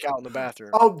another it. chick out in the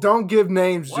bathroom. Oh, don't give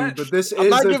names, What? dude. But this I'm is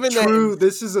not a giving true. names.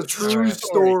 This is a It's a true true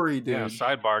story. story, dude. Yeah,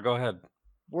 sidebar. Go ahead.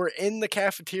 we're in the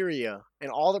cafeteria, and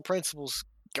all the principals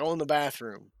go in the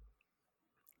bathroom.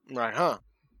 I'm like, huh?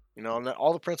 You know, and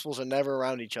all the principals are never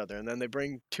around each other, and then they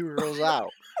bring two girls out.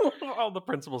 All the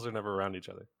principals are never around each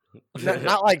other.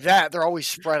 Not like that. They're always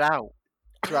spread out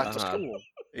throughout the school.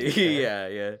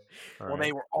 Yeah. All Well, right.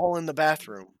 they were all in the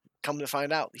bathroom. Come to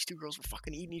find out, these two girls were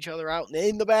fucking eating each other out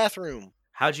in the bathroom.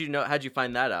 How'd you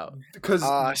find that out? Because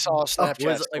I saw a Snapchat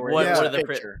was it, like, story. what- There was what a are the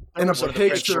pri- picture. and There a was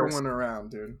picture picture. went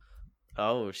around, dude.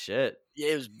 Oh shit! Yeah,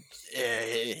 it was.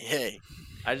 Hey.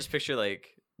 I just picture like,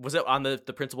 was it on the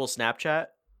principal's Snapchat?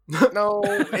 No,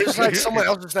 it was like someone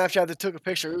else's Snapchat that took a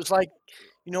picture. It was like,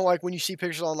 you know, like when you see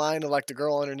pictures online of like the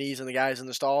girl on her knees and the guys in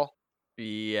the stall.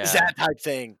 Yeah. It's that type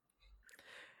thing.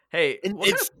 Hey, And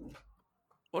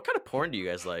what kind of porn do you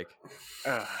guys like?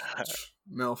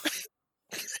 MILF.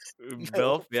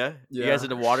 Bilf, yeah. You guys Yeah.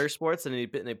 into water sports and any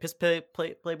piss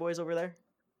playboys over there?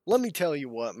 Let me tell you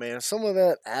what, man. Some of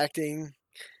that acting.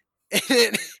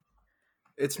 It's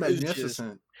just-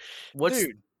 magnificent.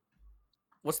 Dude.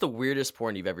 What's the weirdest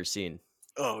porn you've ever seen?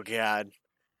 Oh God.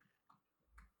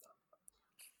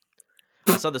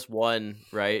 I saw this one,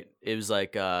 right? It was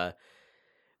like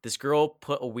this girl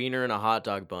put a wiener in a hot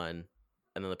dog bun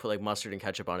and then they put like mustard and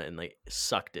ketchup on it and like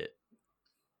sucked it.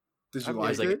 Did you It like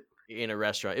was like it? in a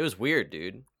restaurant. It was weird,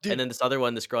 dude. And then this other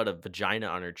one, this girl had a vagina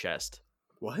on her chest.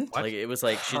 What? Like it was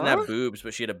like she didn't Huh? have boobs,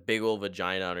 but she had a big old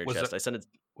vagina on her Was chest. it- I sent it.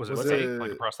 Was it Was fake, it-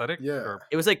 like a prosthetic? yeah. Or-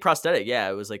 It was like prosthetic. Yeah,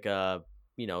 it was like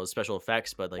special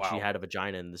effects, but like she Wow. had a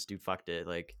vagina and this dude fucked it.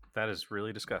 Like that is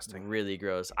really disgusting. really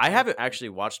gross. I haven't actually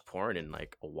watched porn in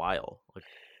like a while. Like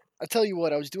I tell you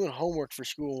what, I was doing homework for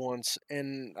school once,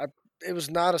 and it was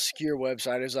not a secure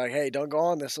website. It was like, hey, don't go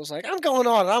on this. I was like, I'm going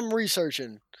on. I'm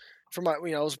researching for my, it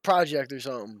was a project or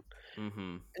something. mm-hmm.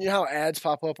 And you know how ads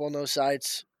pop up on those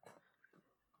sites?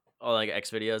 Oh, like X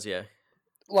videos, yeah.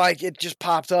 Like it just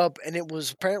popped up, and it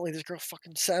was apparently this girl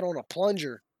fucking sat on a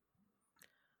plunger.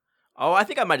 Oh, I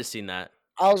think I might have seen that.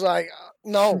 I was like,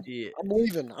 no, Yeah. I'm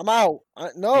leaving. I'm out.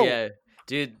 No. Yeah,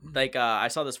 dude. Like I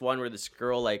saw this one where this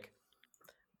girl like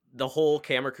the whole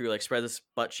camera crew like spread this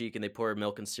butt cheek and they pour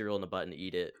milk and cereal in the butt and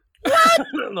eat it.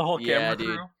 The whole Yeah, camera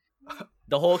dude. crew.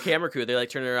 The whole camera crew, they like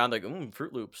turn it around like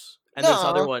Fruit Loops. And then this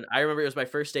other Nuh-uh. one, I remember it was my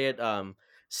first day at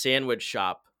sandwich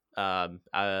shop.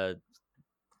 I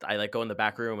like go in the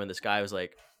back room and this guy was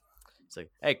like, it's like,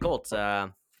 hey Colt, you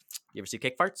ever see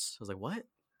cake farts? I was like, what?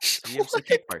 You ever see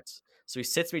cake farts? So he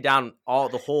sits me down.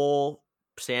 The whole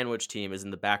sandwich team is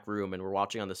in the back room and we're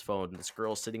watching on this phone. And this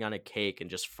girl's sitting on a cake and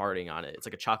just farting on it. It's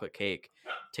like a chocolate cake.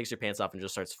 Takes her pants off and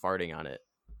just starts farting on it.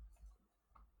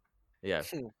 Yeah,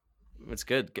 it's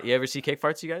good. You ever see cake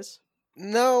farts, you guys?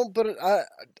 No, but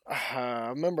I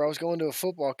remember I was going to a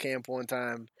football camp one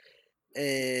time,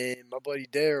 and my buddy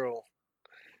Daryl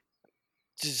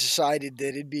just decided that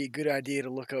it'd be a good idea to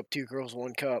look up Two Girls,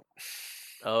 One Cup.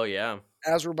 Oh yeah.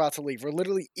 As we're about to leave, we're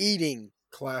literally eating,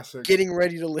 Classic. getting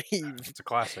ready to leave. It's a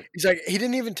classic. He's like, he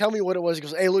didn't even tell me what it was. He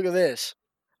goes, hey, look at this.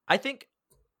 I think,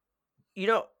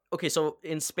 okay, so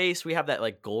in space we have that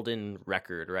like golden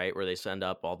record, right, where they send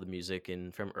up all the music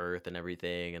and from Earth and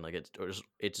everything, and like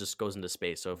it just goes into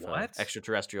space. So if What?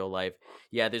 extraterrestrial life,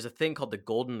 yeah, there's a thing called the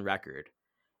golden record,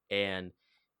 and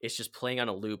it's just playing on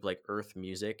a loop like Earth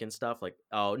music and stuff. Like,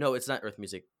 oh no, it's not Earth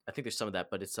music. I think there's some of that,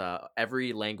 but it's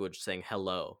every language saying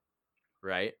hello,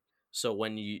 right? So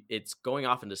when it's going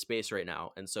off into space right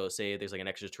now, and so say there's like an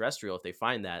extraterrestrial, if they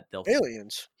find that, they'll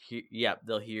Aliens.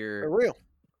 they'll hear They're real.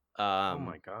 Oh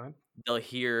my god. they'll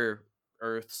hear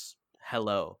Earth's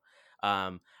hello.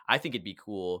 I think it'd be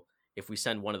cool if we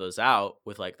send one of those out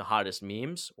with like the hottest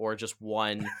memes, or just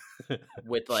one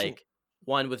with like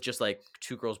one with just like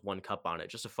Two Girls, One Cup on it,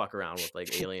 just to fuck around with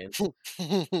like aliens.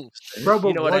 Bro, but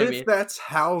You know what, what I if mean? that's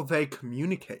how they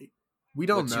communicate? We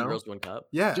don't With know. Two Girls, One Cup.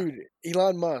 Yeah. Dude,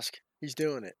 Elon Musk, he's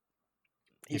doing it.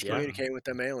 He's Yeah. communicating with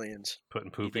them aliens. Putting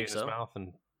poopy in think his so? mouth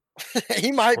and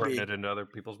He might squirting be. it into other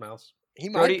people's mouths. He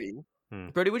Brody- might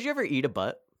be. Brody, would you ever eat a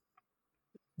butt?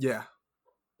 Yeah.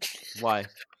 Why?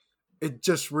 It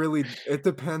just really it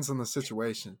depends on the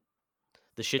situation.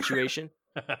 The situation?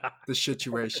 The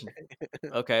situation.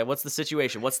 Okay, what's the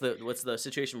situation? What's the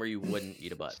situation where you wouldn't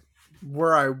eat a butt?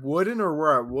 Where I wouldn't or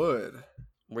where I would.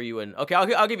 Where you wouldn't? Okay,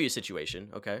 I'll give you a situation.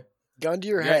 Okay. Gun to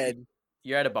your Yeah. head.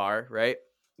 You're at a bar, right?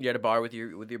 You're at a bar with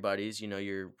your buddies. You know,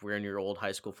 you're wearing your old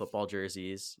high school football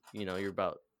jerseys. You know, you're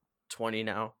about 20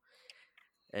 now,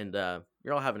 and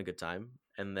you're all having a good time.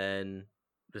 And then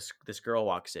this girl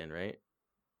walks in, right?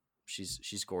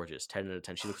 She's gorgeous, 10 out of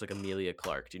 10. She looks like Amelia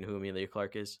Clark. Do you know who Amelia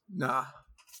Clark is? Nah.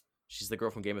 She's the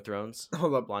girl from Game of Thrones,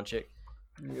 Hold up. blonde chick.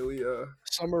 Amelia.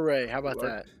 Summer Rae. How about What?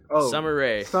 that? Oh. Summer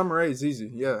Rae. Summer Rae is easy,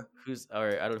 yeah. Who's all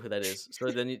right? I don't know who that is.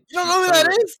 So then You don't know who that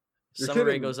is? You're Summer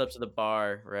Rae kidding me. goes up to the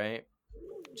bar, right?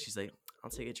 She's like, "I'll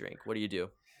take a drink. What do you do?"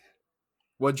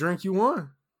 What drink you want?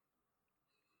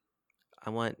 I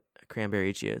want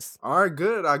cranberry juice. All right,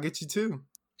 good. I'll get you two.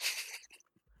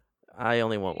 I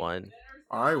only want one.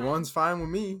 All right, one's fine with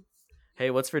me. Hey,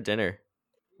 what's for dinner?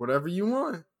 Whatever you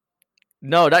want.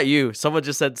 No, not you. Someone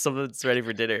just said someone's ready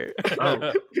for dinner.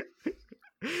 Oh.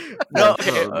 No, Yeah,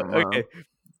 okay, so, okay.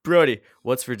 Brody,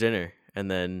 what's for dinner? And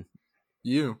then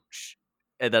You.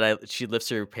 she lifts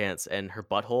her pants and her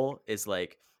butthole is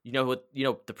like,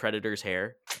 the predator's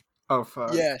hair. Oh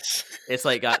fuck. Yes. It's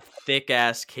like got thick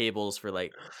ass cables for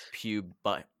like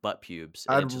butt pubes.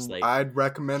 And it's just like, I'd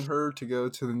recommend her to go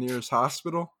to the nearest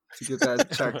hospital to get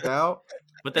that checked out.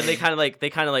 but then they kind of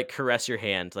like caress your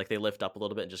hand, like they lift up a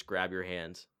little bit and just grab your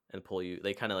hand and pull you.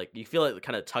 They kind of like, you feel it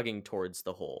kind of tugging towards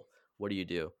the hole. What do you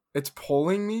do? It's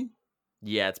pulling me.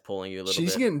 Yeah, it's pulling you a little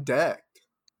She's bit. getting decked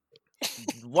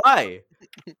Why?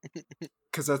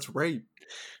 because that's rape.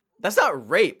 That's not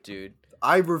rape, dude.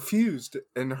 I refused,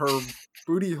 and her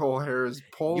booty hole hair is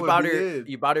pulling You bought me her. in.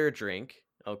 You bought her a drink,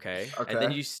 okay, and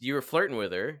then Okay. you were flirting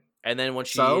with her, and then when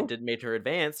she So? made her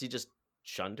advance, you just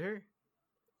shunned her.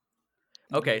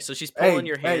 Okay, so she's pulling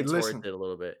your hand towards listen. it a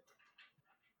little bit,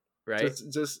 right?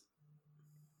 Just,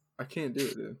 I can't do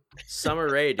it, dude. Summer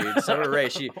Rae, dude, Summer Rae.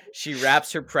 She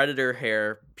wraps her predator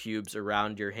hair pubes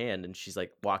around your hand, and she's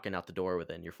like walking out the door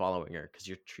with it. And you're following her because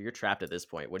you're trapped at this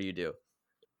point. What do you do?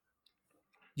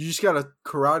 You just gotta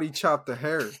karate chop the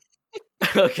hair.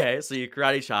 Okay, so you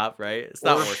karate chop, right? It's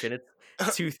not Or- working.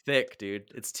 It's too thick,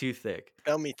 dude. It's too thick.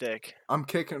 Dummy thick. I'm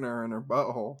kicking her in her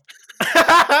butthole.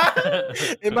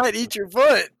 It might eat your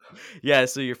foot. Yeah,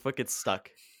 so your foot gets stuck.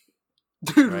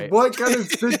 Dude, Right. what kind of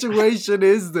situation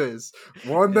is this?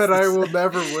 One that I will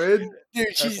never win?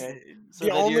 Dude, she's Okay. So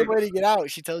the then only you're- way to get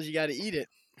out. She tells you got to eat it.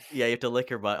 Yeah, you have to lick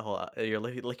your butthole.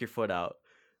 Lick your foot out.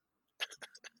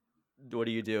 What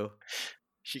do you do?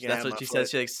 She can That's have what my she foot. says.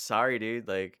 She's like, "Sorry, dude.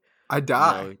 Like, I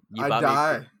die. you I bought me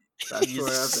die. That's You-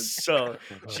 what happens. So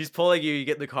she's pulling you. You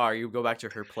get in the car. You go back to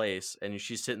her place, and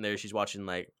she's sitting there. She's watching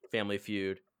like Family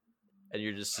Feud, and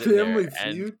you're just sitting Family there.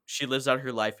 And Feud? she lives out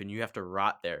her life, and you have to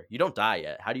rot there. You don't die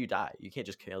yet. How do you die? You can't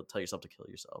just tell yourself to kill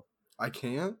yourself. I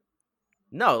can't?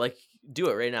 No, like do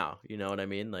it right now. You know what I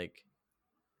mean? Like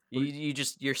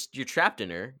you're trapped in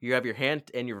her. You have your hand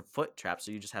and your foot trapped,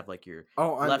 so you just have like your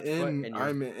Oh, I'm left foot in. and your-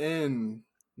 I'm in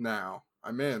now.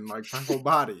 I'm in, like my whole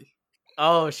body.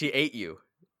 Oh, she ate you.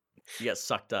 You got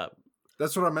sucked up.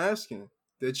 That's what I'm asking.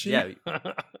 Did she? Yeah.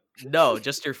 No,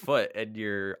 just your foot and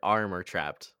your arm are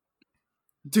trapped.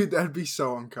 Dude, that'd be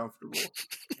so uncomfortable.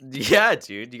 Yeah,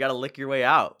 dude. You gotta lick your way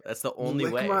out. That's the only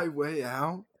Lick way. my way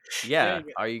out? Yeah.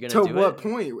 Are you gonna To do what it?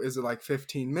 point? Is it like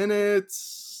 15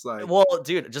 minutes? Like Well,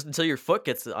 dude, just until your foot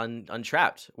gets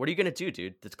untrapped. What are you gonna do,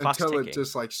 dude? The clock's until ticking. it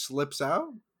just like slips out?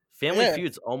 Family Yeah.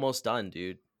 Feud's almost done,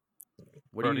 dude.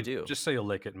 What Brody, do you do? Just say you'll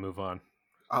lick it and move on.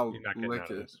 I'll You're not getting lick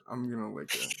out of it. this. I'm gonna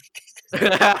lick it.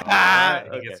 Alright, he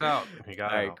Okay. gets out. He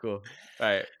got All right, out. cool. All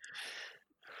right.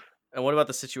 And what about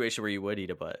the situation where you would eat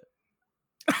a butt?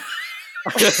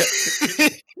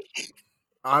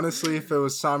 Honestly, if it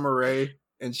was Summer Rae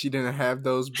and she didn't have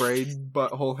those braid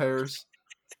butthole hairs,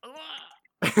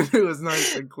 and it was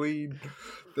nice and clean,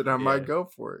 then I might Yeah. go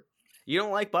for it. You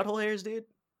don't like butthole hairs, dude?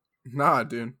 Nah,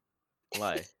 dude.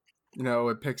 Why? You know,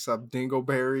 it picks up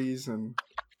dingleberries and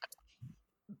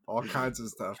all kinds of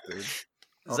stuff, dude.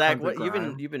 All Zach, kinds of what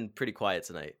grime. you've been pretty quiet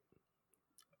tonight.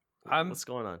 What's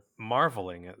going on?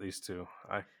 Marveling at these two.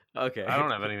 Okay. I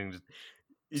don't have anything to.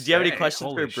 Do you have any say. questions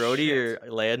Holy for Brody shit.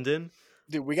 or Landon?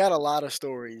 Dude, we got a lot of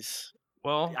stories.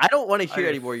 Well, I don't want to hear I-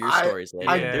 any more of your I- stories, Landon.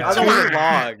 I- They're I too don't-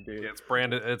 long, dude. it's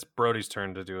Brandon. It's Brody's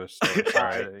turn to do a story.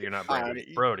 Sorry, you're not Brody.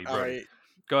 Alright, Brody. alright.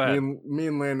 Go ahead. Me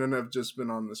and Landon have just been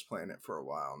on this planet for a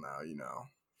while now, you know.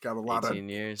 Got a lot 18 of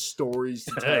years. stories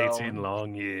to tell. 18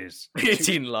 long years.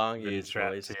 18 long Been years,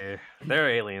 trapped boys. here. They're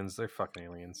aliens. They're fucking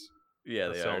aliens. Yeah,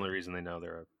 That's they the are. only reason they know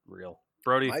they're real.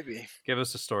 Brody, Might be. give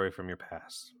us a story from your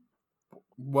past.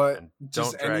 What? And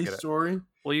Just don't drag any it out. story?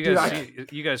 Well, you Dude, guys,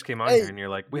 you guys came on Hey, here and you're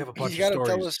like, we have a bunch You of gotta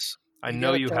tell stories. us. I you know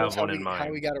gotta you tell have us how one in we- mind. How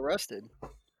we got arrested.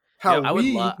 How I would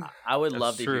we? love. I would That's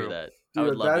love to true. hear that. I would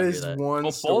Dude, love that to hear is that. one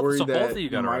both- story so both that of you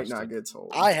got might arrested. not get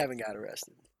told. I haven't got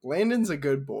arrested. Landon's a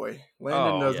good boy.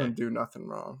 Landon Oh, doesn't yeah. do nothing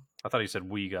wrong. I thought you said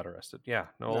we got arrested. Yeah.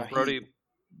 No, No, he- Brody,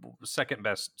 second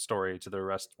best story to the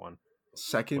arrest one.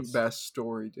 Second What's- best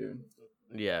story, dude.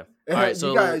 Yeah. It All ha- right,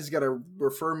 so you guys got to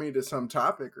refer me to some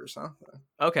topic or something.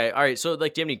 okay. All right. So,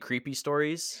 like, do you have any creepy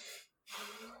stories?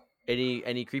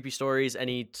 Any creepy stories?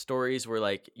 Any stories where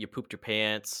like you pooped your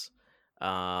pants?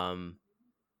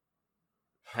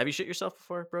 Have you shit yourself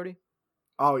before, Brody?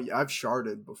 Oh yeah, I've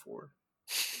sharded before.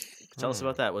 Tell us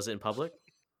about that. Was it in public?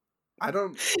 I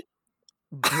don't.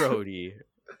 Brody.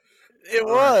 It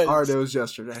was. All right, it was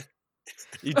yesterday.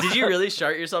 Did you really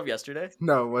shart yourself yesterday?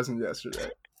 No, it wasn't yesterday.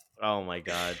 Oh my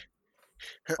god.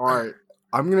 All right,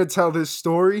 I'm gonna tell this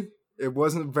story. It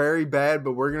wasn't very bad,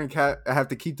 but we're gonna have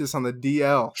to keep this on the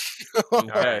DL.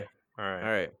 Okay. All right.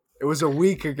 All right. It was a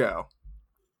week ago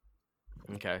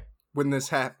Okay. when this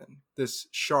happened. This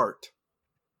shart.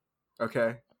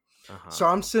 Okay. Uh-huh. So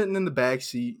I'm sitting in the back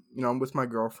seat. I'm with my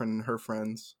girlfriend and her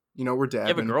friends. We're dabbing.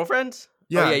 You have a girlfriend?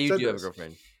 Yeah, oh, yeah, I you said do have a this.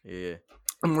 girlfriend. Yeah.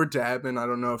 And we're dabbing. I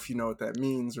don't know if you know what that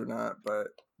means or not, but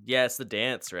Yeah, it's the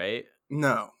dance, right?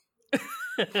 no.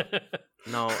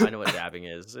 No, I know what dabbing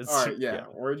is. It's, All right, yeah,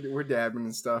 we're dabbing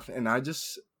and stuff, and I'm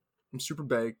super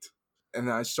baked,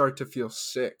 and I start to feel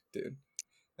sick, dude.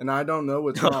 And I don't know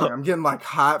what's wrong. I'm getting like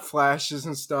hot flashes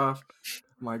and stuff.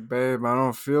 I'm like, babe, I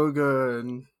don't feel good.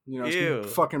 And, Ew.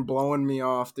 she's fucking blowing me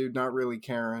off, dude. Not really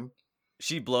caring.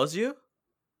 She blows you?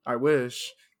 I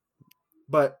wish.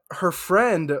 But her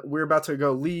friend, we're about to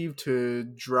go leave to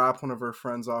drop one of her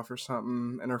friends off or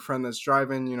something. And her friend that's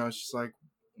driving, she's like,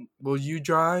 will you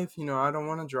drive? I don't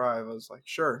want to drive. I was like,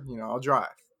 sure, I'll drive.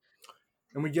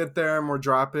 And we get there and we're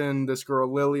dropping this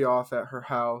girl Lily off at her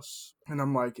house. And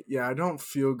I'm like, yeah, I don't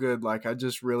feel good. Like, I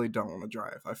just really don't want to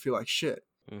drive. I feel like shit.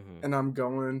 Mm-hmm. And I'm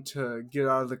going to get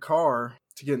out of the car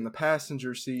to get in the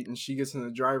passenger seat. And she gets in the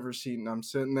driver's seat. And I'm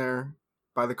sitting there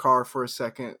by the car for a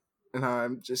second. And I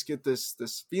just get this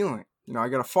feeling. I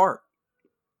got to fart.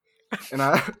 And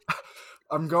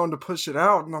I'm going to push it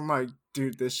out. And I'm like,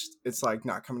 dude, it's like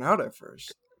not coming out at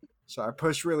first. So I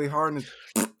push really hard and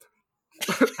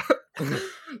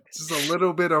just a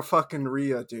little bit of fucking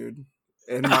Rhea, dude.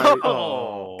 In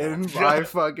my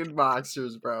fucking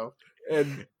boxers, bro.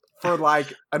 And for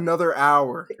like another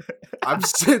hour, I'm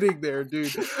sitting there,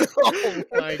 dude. Oh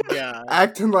my god.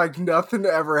 Acting like nothing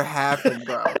ever happened,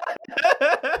 bro.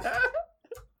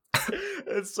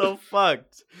 It's so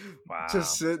fucked. Wow.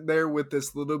 Just sitting there with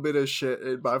this little bit of shit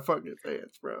in my fucking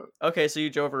pants, bro. Okay, so you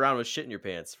drove around with shit in your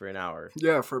pants for an hour.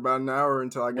 Yeah, for about an hour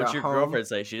until I got What's your home. girlfriend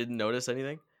say? She didn't notice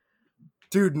anything?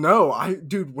 Dude, no.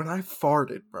 When I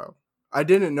farted, bro, I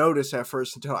didn't notice at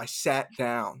first until I sat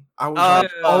down. I was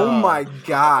like, oh my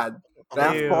god.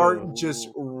 That Ew. fart just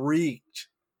reeked.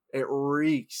 It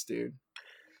reeks, dude.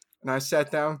 And I sat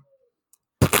down.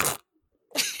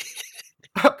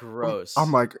 Gross.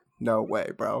 I'm like, no way,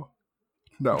 bro.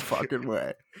 No fucking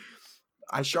way.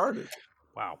 I sharted.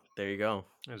 Wow. There you go.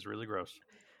 It was really gross.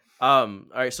 All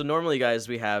right, so normally, guys,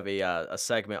 we have a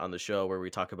segment on the show where we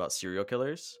talk about serial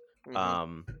killers.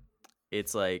 Mhm.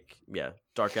 It's like,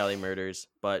 dark alley murders,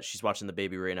 but she's watching the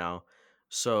baby right now.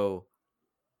 So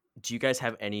do you guys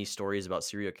have any stories about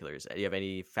serial killers? Do you have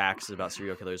any facts about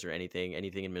serial killers or anything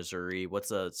in Missouri?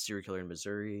 What's a serial killer in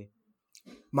Missouri?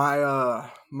 My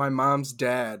mom's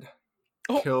dad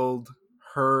killed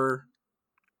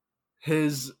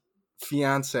his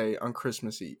fiance on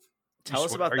Christmas Eve. Tell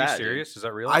us about that. Are you serious? Dude. Is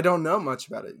that real? I don't know much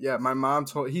about it. Yeah, my mom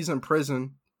he's in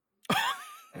prison.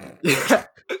 Yeah,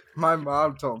 my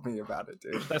mom told me about it,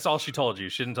 dude. That's all she told you.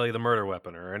 She didn't tell you the murder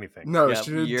weapon or anything. No, Yeah,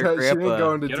 she didn't your she didn't grandpa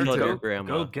go into Get her told to your detail. grandma.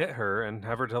 go get her and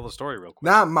have her tell the story real quick.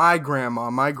 Not my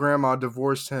grandma. My grandma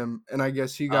divorced him, and I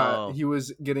guess he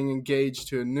was getting engaged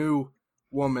to a new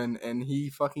woman, and he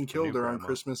fucking killed her on grandma.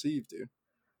 Christmas Eve, dude.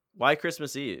 Why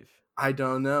Christmas Eve? I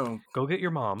don't know. Go get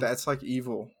your mom. That's like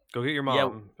evil. Go get your mom,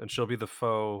 Yeah. and she'll be the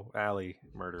faux alley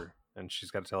murder, and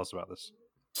she's got to tell us about this.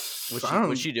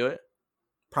 Would she do it?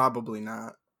 Probably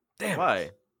not. Damn.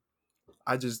 Why?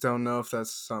 I just don't know if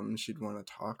that's something she'd want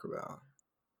to talk about.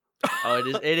 Oh, it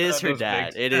is. It is That her does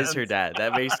dad. make It is sense. her dad.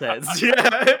 That makes sense.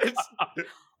 Yeah.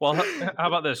 Well, how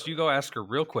about this? You go ask her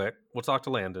real quick. We'll talk to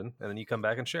Landon, and then you come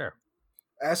back and share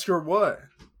Ask her what?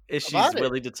 If she's About it.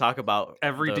 willing to talk about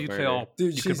every the detail. murder.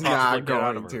 Dude, you she's could possibly not get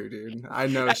out of going her. to, dude. I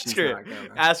know Ask she's her. not going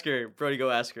to. Ask her, Brody. Go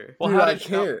ask her. Well, Dude, how I did,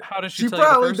 can't. how does she She tell you the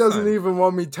probably first doesn't time? even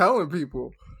want me telling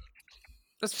people.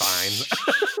 That's fine.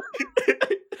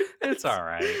 It's all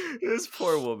right. This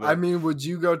poor woman. I mean, would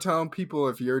you go telling people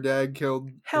if your dad killed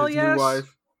Hell his yes. new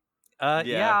wife?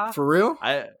 Yeah. For real?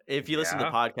 If you listen to the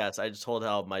Yeah. podcast, I just told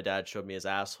how my dad showed me his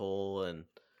asshole and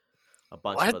a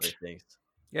bunch of What? other things.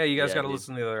 Yeah, you guys Yeah, got to dude.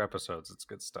 listen to the other episodes. It's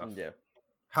good stuff. Yeah.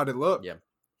 How'd it look? Yeah.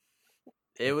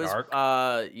 It was, Dark.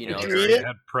 you Did know, you eat It it?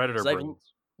 had predator It's like-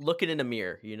 brains. looking in a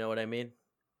mirror. You know what I mean?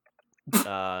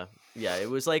 Yeah, it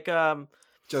was like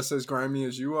Just as grimy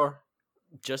as you are?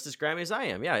 just as grimy as I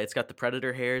am. Yeah, it's got the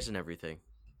predator hairs and everything.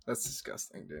 That's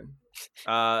disgusting, dude.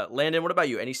 Landon, what about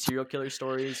you? Any serial killer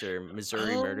stories or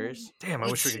Missouri murders? Damn, I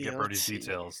wish we could get let's Brody's see.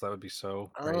 details. That would be so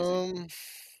crazy. Let me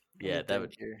Yeah, that think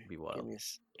would here. be wild.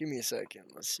 Give me a second.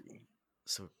 Let's see.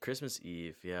 So Christmas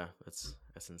Eve, yeah, that's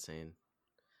insane.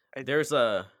 I- There's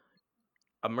a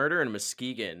murder in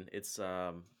Muskegon. It's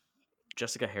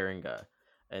Jessica Herringa,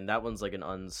 and that one's like an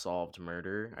unsolved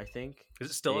murder. I think.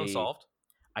 Is it still unsolved?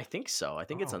 I think so. I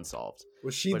think it's Oh. unsolved.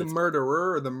 Was she But the it's-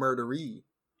 murderer or the murderee?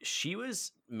 She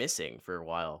was missing for a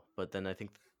while, but then I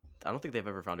don't think they've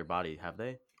ever found her body. Have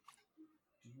they?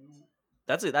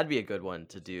 That'd be a good one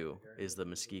to do. Is the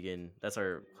Muskegon? That's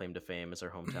our claim to fame. Is our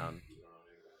hometown.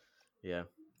 Yeah.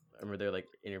 I remember they're like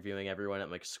interviewing everyone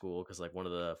at like school because like one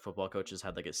of the football coaches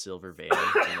had like a silver van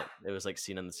and it was like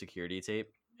seen on the security tape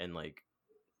and like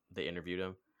they interviewed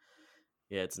him.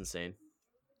 Yeah, it's insane.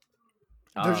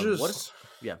 There's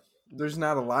yeah. There's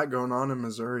not a lot going on in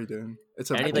Missouri, dude.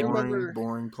 It's a Anything-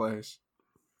 boring place.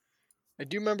 I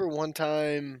do remember one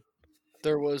time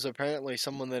there was apparently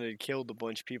someone that had killed a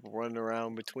bunch of people running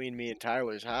around between me and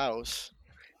Tyler's house.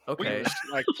 Okay.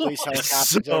 Like police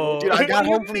helicopters. So- everywhere. Dude, I What got do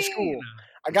you home from mean? school.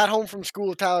 I got home from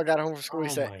school. Tyler got home from school. Oh He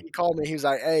said my- he called me. He was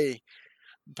like, "Hey,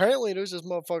 apparently there's this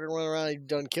motherfucker running around. He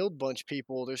done killed a bunch of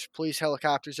people. There's police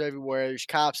helicopters everywhere. There's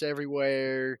cops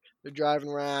everywhere. They're driving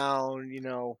around. You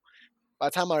know, by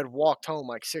the time I'd walked home,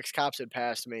 like 6 cops had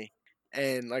passed me,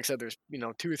 and like I said, there's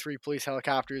 2 or 3 police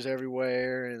helicopters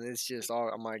everywhere, and it's just all.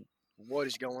 I'm like, what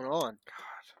is going on?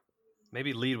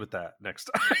 Maybe lead with that next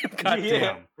time. God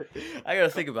damn. I gotta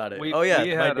think about it. We my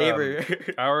had, neighbor.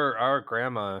 Our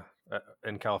grandma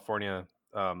in California,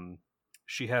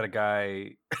 she had a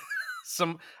guy.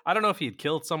 I don't know if he had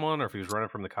killed someone or if he was running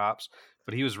from the cops,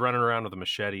 but he was running around with a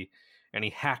machete, and he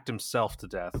hacked himself to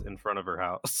death in front of her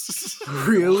house.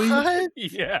 Really? What?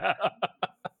 Yeah.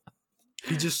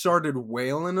 He just started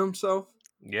wailing himself?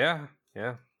 Yeah.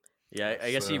 Yeah,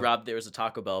 I guess he So- robbed. There was a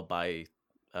Taco Bell by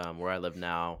where I live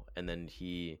now, and then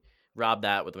he robbed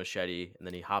that with a machete, and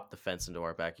then he hopped the fence into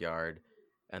our backyard,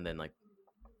 and then like,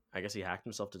 I guess he hacked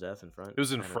himself to death in front. It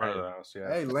was in I don't front of know. the house. Yeah.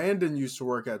 Hey, Landon used to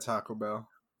work at Taco Bell.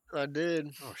 I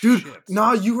did. Oh, Dude, shit.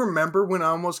 nah, you remember when I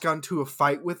almost got into a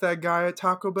fight with that guy at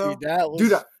Taco Bell? Dude, that was.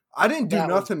 Dude, I didn't do that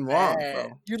was nothing wrong, bad.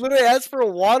 bro. You literally asked for a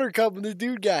water cup, and the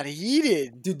dude got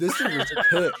heated. Dude, this dude was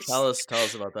pissed. Tell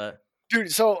us about that.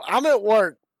 Dude, so I'm at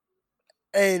work,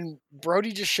 and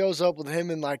Brody just shows up with him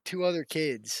and like 2 other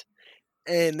kids,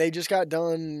 and they just got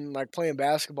done like playing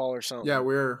basketball or something. Yeah,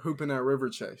 we were hooping at River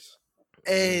Chase.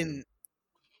 And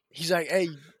he's like, "Hey,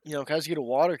 can I just get a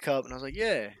water cup?" And I was like,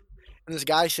 "Yeah." And this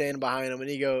guy standing behind him, and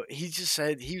he just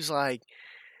said, he was like,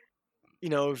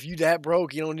 if you that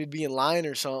broke, you don't need to be in line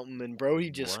or something. And Brody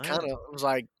just What? kind of was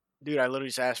like, "Dude, I literally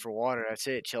just asked for water. That's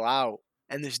it. Chill out."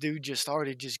 And this dude just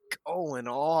started just going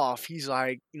off. He's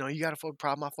like, "You got a fucking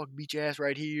problem. I fucking beat your ass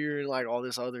right here," and like all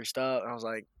this other stuff. And I was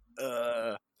like,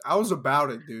 I was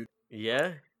about it, dude.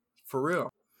 Yeah. For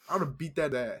real. I would have beat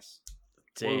that ass.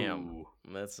 Damn. Whoa.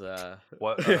 That's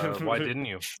What? Why didn't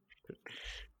you?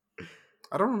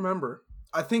 I don't remember.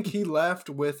 I think he left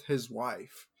with his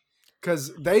wife.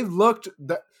 Because they looked...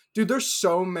 Dude, there's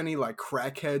so many like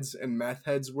crackheads and meth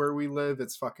heads where we live.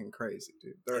 It's fucking crazy,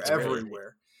 dude. They're It's crazy.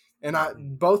 everywhere. And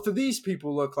both of these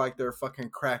people look like they're fucking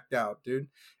cracked out, dude.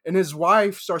 And his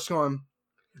wife starts going,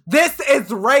 "This is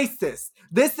racist.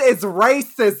 This is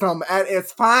racism at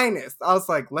its finest." I was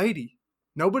like, lady,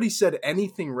 nobody said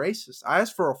anything racist. I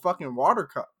asked for a fucking water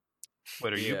cup.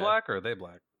 Wait, are you Yeah. black or are they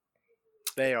black?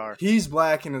 "They are." He's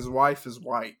black and his wife is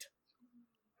white.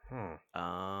 Hmm.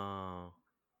 Oh.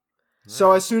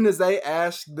 So as soon as they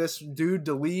asked this dude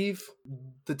to leave,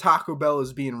 the Taco Bell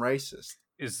is being racist.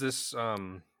 Is this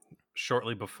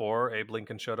shortly before Abe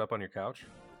Lincoln showed up on your couch?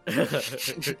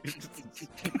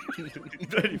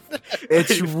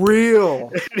 It's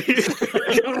real.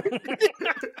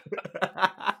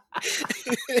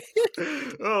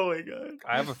 Oh my god,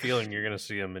 I have a feeling you're gonna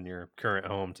see him in your current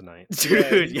home tonight.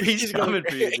 dude! Yeah, He's coming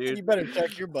for you, dude. You better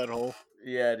check your butthole.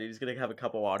 Yeah, dude, he's gonna have a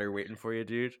cup of water waiting for you,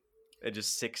 dude. And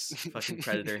just 6 fucking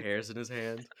predator hairs in his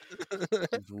hand.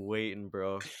 He's waiting,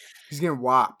 bro. He's getting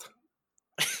whopped.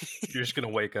 You're just gonna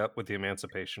wake up with the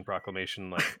Emancipation Proclamation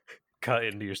like cut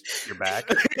into your back.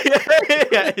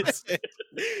 Yeah, it's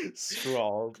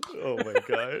scrawled. Oh my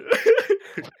god.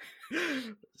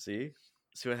 See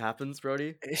what happens,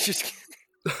 Brody? It's just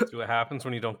See what happens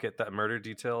when you don't get that murder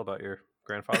detail about your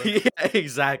grandfather. Yeah,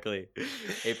 exactly.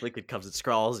 Abe Lincoln comes and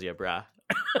scrawls you, brah.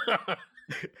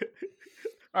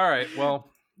 All right.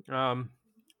 Well,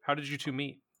 how did you 2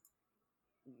 meet?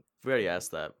 We already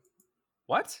asked that.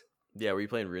 What? Yeah, were you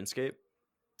playing RuneScape?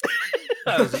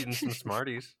 I was eating some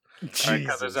Smarties. All right,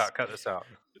 cut this Jesus. out. Cut this out.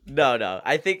 No.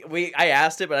 I think I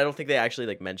asked it, but I don't think they actually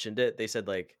like mentioned it. They said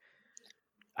like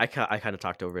I kind of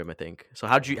talked over him. I think. So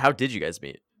how did you guys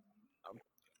meet?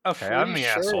 Okay, I'm Pretty the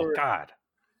asshole. sure. God.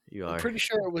 You I'm are. pretty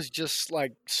sure it was just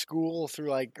like school through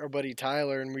like our buddy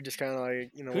Tyler, and we just kind of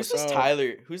like, Who's what's this up?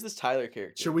 Tyler? Who's this Tyler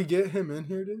character? Should we get him in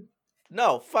here, dude?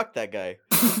 No, fuck that guy.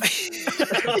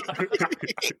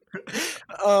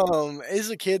 Is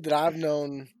a kid that I've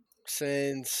known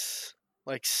since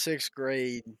like 6th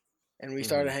grade, and we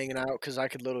started hanging out because I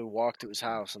could literally walk to his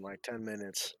house in like 10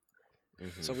 minutes.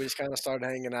 So we just kind of started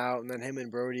hanging out, and then him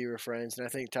and Brody were friends, and I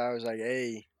think Tyler was like,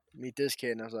 "Hey, meet this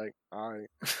kid," and I was like, "All right."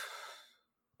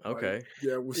 Okay. Like,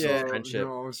 yeah, what's Yeah. up? Friendship. You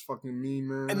know, it's fucking me,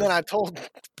 man. And then I told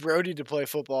Brody to play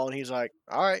football, and he's like,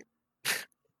 "All right."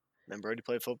 Then Brody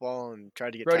played football and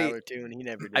tried to get Brody, Tyler too, and he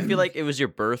never did. I feel like it was your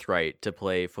birthright to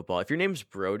play football. If your name's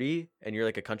Brody and you're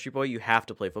like a country boy, you have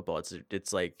to play football.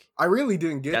 It's like I really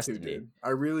didn't get destiny. to, dude. I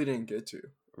really didn't get to.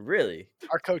 Really.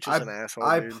 Our coach is an asshole.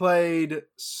 I Dude. played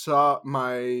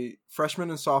my freshman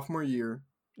and sophomore year.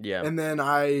 Yeah. And then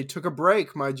I took a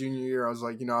break my junior year. I was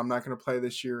like, I'm not going to play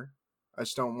this year. I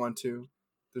just don't want to.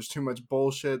 There's too much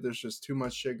bullshit. There's just too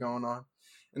much shit going on.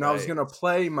 And I was Right. going to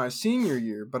play my senior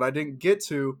year, but I didn't get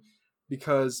to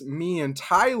because me and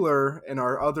Tyler and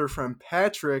our other friend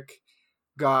Patrick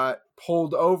got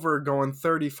pulled over going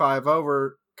 35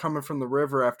 over coming from the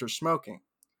river after smoking.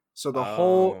 So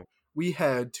Oh. we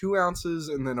had 2 ounces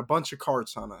and then a bunch of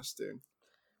carts on us, dude.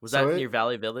 Was So that near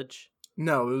Valley Village?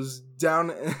 No, it was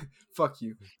down. Fuck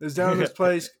you. It was down this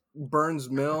place, Burns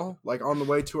Mill, like on the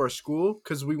way to our school,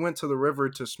 because we went to the river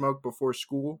to smoke before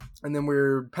school, and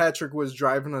then Patrick was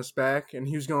driving us back, and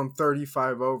he was going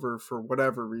 35 over for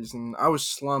whatever reason. I was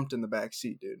slumped in the back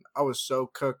seat, dude. I was so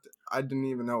cooked, I didn't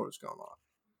even know what was going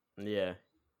on. Yeah.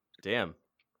 Damn.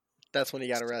 That's when he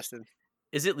got arrested.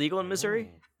 Is it legal in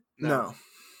Missouri? No.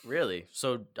 Really?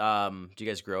 So, do you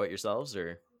guys grow it yourselves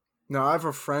or? No, I have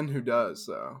a friend who does,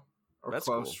 though. A That's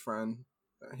close cool. friend.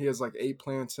 He has like 8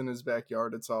 plants in his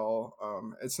backyard. It's all,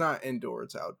 it's not indoor,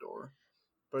 it's outdoor.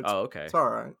 But it's, okay. It's all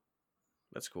right.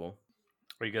 That's cool.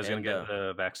 Are you guys going to get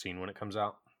the vaccine when it comes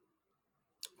out?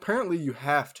 Apparently you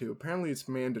have to. Apparently it's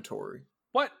mandatory.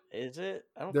 What? Is it?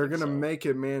 I don't They're think going to so. make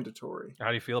it mandatory. How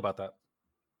do you feel about that?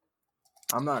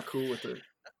 I'm not cool with it.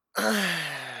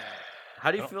 How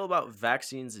do you feel about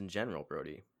vaccines in general,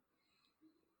 Brody?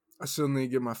 I still need to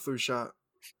get my flu shot.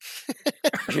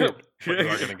 But you are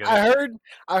going to get I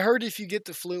it. heard if you get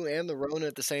the flu and the Rona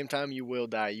at the same time, you will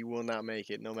die. You will not make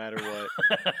it, no matter what.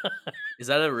 Is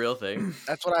that a real thing?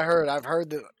 That's what I heard. I've heard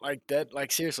that,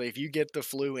 like seriously, if you get the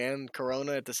flu and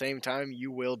Corona at the same time,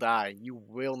 you will die. You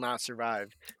will not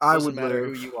survive. I Doesn't would matter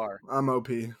live. who you are. I'm OP.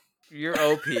 You're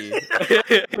OP.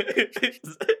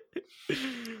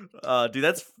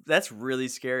 Dude, that's really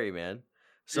scary, man.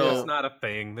 So it's not a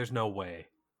thing. There's no way.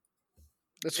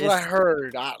 That's what I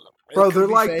heard. Bro, they're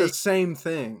like the same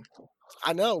thing.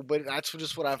 I know, but that's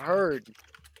just what I've heard.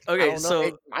 okay, so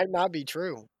it might not be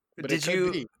true. But did it could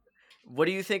you? be. What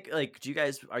do you think? Like,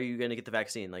 are you gonna get the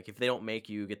vaccine? Like, if they don't make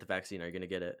you get the vaccine, are you gonna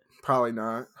get it? Probably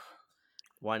not.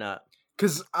 Why not?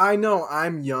 Because I know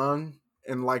I'm young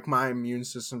and like my immune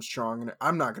system's strong, and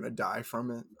I'm not gonna die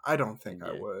from it. I don't think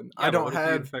I would. Yeah, I don't what if you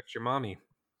have. infect your mommy?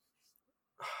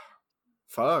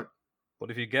 Fuck.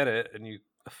 What if you get it and you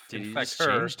Dude, you infect just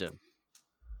her? changed him.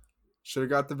 Should have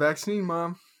got the vaccine,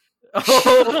 Mom.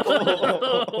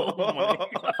 Oh my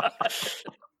God.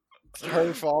 It's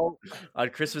her fault. On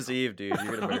Christmas Eve, dude,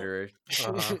 you're gonna murder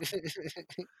Uh-huh.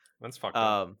 That's fucked her.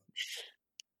 up.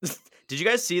 Did you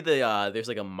guys see there's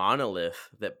like a monolith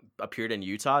that appeared in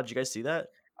Utah? Did you guys see that?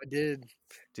 I did.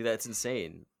 Dude, that's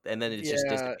insane. And then it just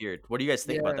disappeared. What do you guys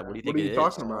think about that? What do you What think are you it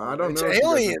talking is? about? I don't It's know. What you guys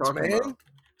are aliens, talking man. about.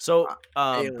 So,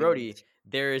 Aliens. Brody,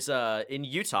 there's in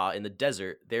Utah in the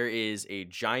desert, there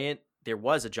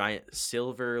was a giant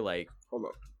silver like Hold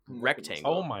up.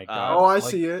 rectangle. Oh my God. Oh, I Like-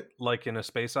 see it. Like in a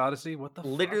Space Odyssey? What the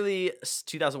fuck? Literally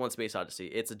 2001 Space Odyssey.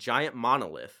 It's a giant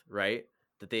monolith, right?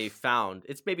 That they found.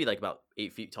 It's maybe like about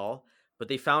 8 feet tall, but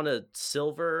they found a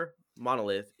silver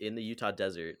monolith in the Utah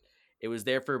desert. It was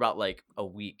there for about like a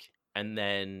week, and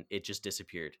then it just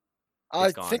disappeared. I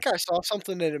It's gone. think I saw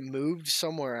something that it moved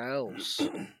somewhere else.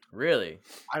 Really?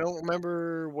 I don't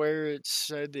remember where it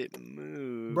said it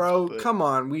moved. Bro, but come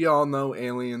on. We all know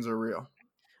aliens are real.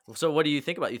 So what do you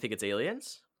think about it? You think it's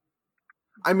aliens?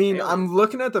 I mean, Aliens. I'm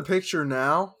looking at the picture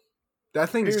now. That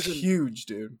thing is Here's a- huge,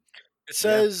 dude. It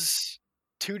says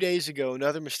 2 days ago,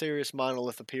 another mysterious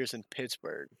monolith appears in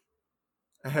Pittsburgh.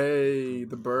 Hey,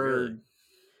 the bird.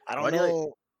 I Why don't do you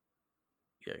know.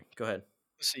 Yeah, go ahead.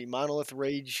 Let's see. Monolith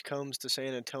rage comes to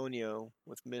San Antonio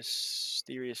with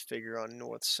mysterious figure on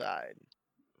north side.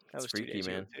 That It's was 2 freaky, days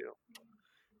ago man. too.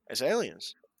 It's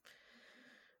aliens.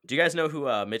 Do you guys know who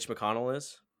Mitch McConnell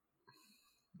is?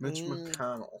 Mitch Mm.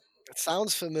 McConnell. It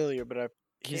sounds familiar, but I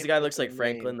He's can't the guy who think looks of like the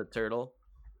Franklin name. the turtle.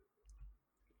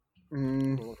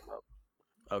 Mm, Look him up.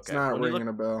 it's Okay. not When you ringing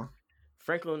look a bell.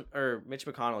 Franklin or Mitch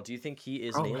McConnell, do you think he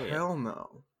is an Oh, alien? hell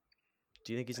no.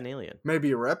 Do you think he's an alien?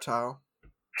 Maybe a reptile.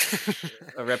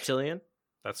 A reptilian?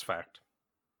 That's fact.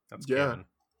 That's Yeah.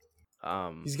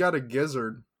 canon. He's got a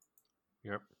gizzard.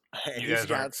 Yep. Hey, You he's guys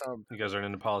got aren't- some. You guys aren't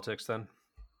into politics then?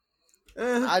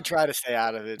 I try to stay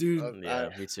out of it, Dude. Yeah,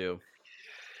 me too.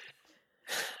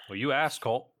 Well, you asked,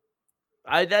 Colt.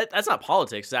 That's not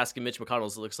politics. It's asking Mitch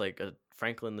McConnell looks like a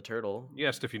Franklin the turtle. You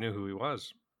asked if you knew who he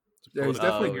was. It's a Yeah, he's political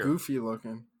definitely figure. goofy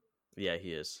looking. Yeah,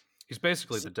 he is. He's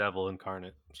basically the devil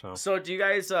incarnate. So So, do you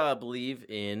guys believe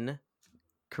in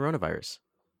coronavirus?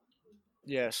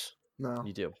 Yes. No.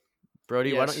 You do.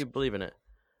 Brody, why don't Yes. you believe in it?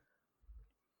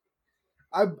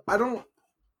 I don't.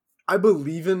 I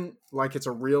believe in like it's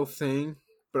a real thing,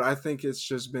 but I think it's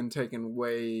just been taken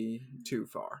way too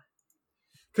far.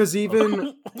 Because even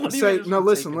What do you say mean it's no, been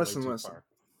listen, taken way listen, too listen. far?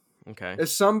 Okay. If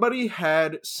somebody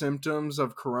had symptoms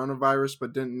of coronavirus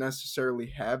but didn't necessarily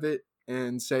have it,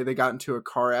 and say they got into a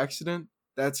car accident,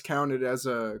 that's counted as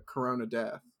a corona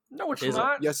death. No, it's Is it?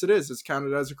 not. Yes, it is. It's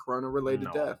counted as a corona related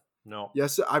No. death. No.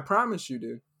 Yes, I promise you,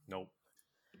 dude. Nope.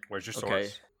 Where's your Okay.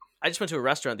 source? I just went to a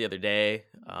restaurant the other day.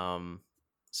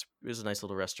 It was a nice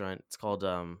little restaurant. It's called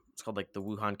like the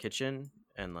Wuhan Kitchen,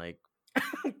 and like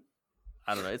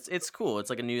I don't know. It's cool. It's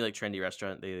like a new like trendy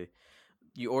restaurant.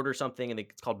 You order something and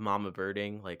it's called Mama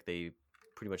Birding. Like they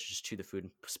pretty much just chew the food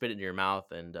and spit it in your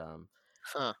mouth. And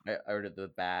Huh. I ordered the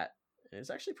bat. And it's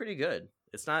actually pretty good.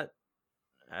 It's not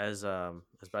as bad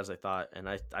as I thought. And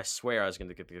I swear I was going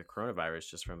to get the coronavirus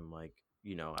just from like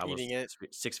I was Eating it.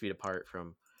 6 feet apart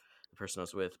from the person I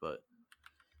was with. But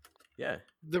yeah,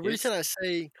 The reason I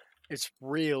say it's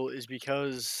real is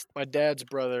because my dad's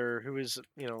brother, who is,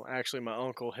 actually my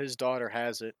uncle, his daughter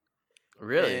has it.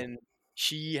 really. And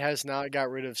she has not got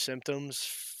rid of symptoms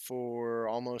for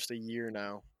almost a year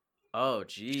now. Oh,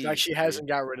 geez. Like she dude. hasn't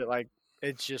got rid of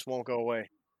it just won't go away.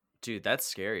 Dude, that's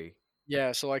scary.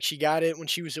 Yeah, so like she got it when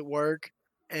she was at work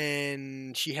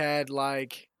and she had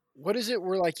like what is it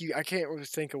where like I can't really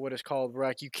think of what it's called, where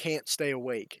like you can't stay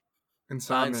awake.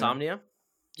 Insomnia?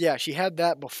 Yeah, she had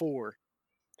that before.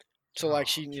 So like Oh,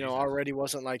 she, Jesus. already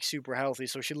wasn't like super healthy,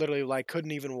 so she literally like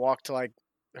couldn't even walk to like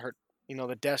her,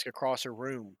 the desk across her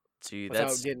room Dude, without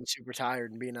that's getting super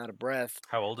tired and being out of breath.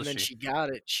 How old And is then she? she got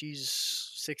it. She's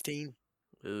 16.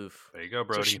 oof. There you go, So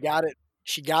Brody. she got it.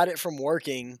 She got it from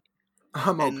working,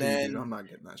 I'm and OP, then dude. I'm not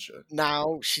getting that shit.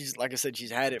 now she's like I said,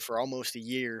 she's had it for almost a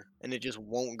year, and it just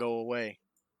won't go away.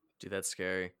 Dude, that's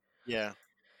scary. Yeah.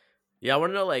 Yeah, I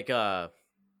want to know like I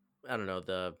don't know,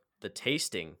 the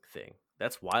tasting thing.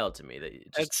 That's wild to me that you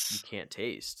That's- can't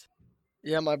taste.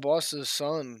 Yeah, my boss's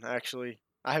son actually.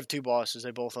 I have two bosses.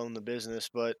 They both own the business,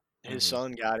 but his Mhm.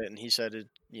 son got it, and he said it.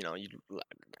 You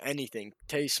anything,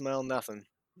 taste, smell, nothing.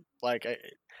 Like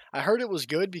I heard it was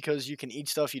good because you can eat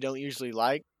stuff you don't usually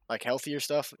like healthier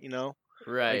stuff. Like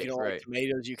Right, you don't like right.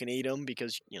 tomatoes, you can eat them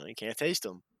because you can't taste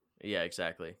them. Yeah,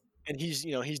 exactly. And he's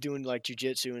doing like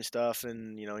jujitsu and stuff,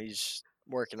 and he's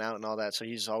working out and all that, so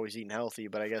he's always eating healthy.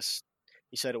 But I guess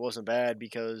he said it wasn't bad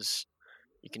because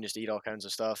you can just eat all kinds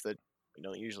of stuff that you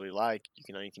don't usually like. You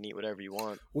can eat whatever you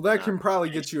want. Well, that Not can probably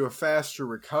taste get you a faster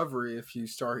recovery if you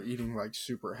start eating like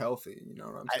super healthy. You know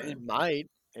what I'm it saying? might.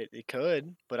 It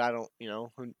could, but I don't.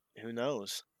 Who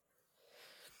knows?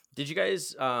 Did you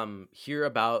guys hear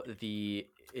about the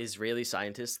Israeli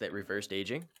scientists that reversed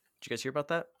aging? Did you guys hear about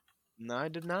that? No, I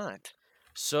did not.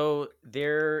 So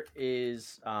there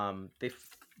is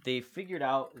they figured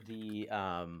out the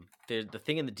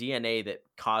thing in the DNA that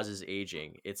causes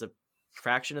aging. It's a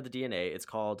fraction of the DNA. It's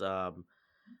called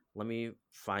let me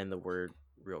find the word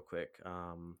real quick.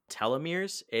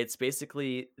 Telomeres. It's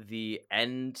basically the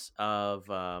ends of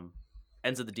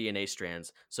the DNA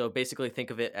strands. So basically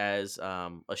think of it as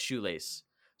a shoelace.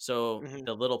 So Mhm.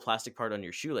 the little plastic part on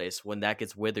your shoelace, when that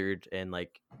gets withered and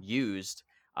like used,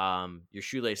 your It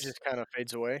shoelace just kind of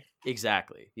fades away.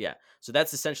 exactly. Yeah. So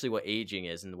that's essentially what aging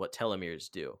is and what telomeres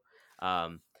do.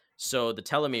 So the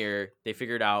telomere, they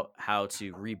figured out how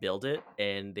to rebuild it,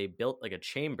 and they built like a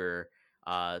chamber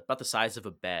about the size of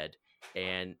a bed,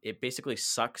 and it basically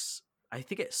sucks. I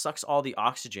think it sucks all the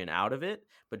oxygen out of it,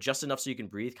 but just enough so you can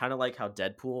breathe. Kind of like how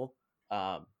Deadpool,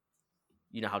 how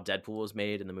Deadpool was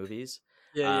made in the movies.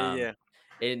 Yeah.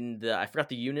 I forgot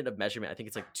the unit of measurement. I think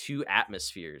it's like 2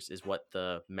 atmospheres is what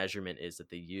the measurement is that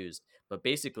they used. But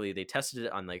basically, they tested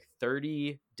it on like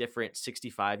 30 different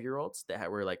 65-year-olds that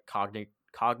were like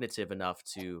cognitive enough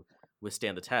to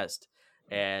withstand the test.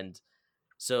 And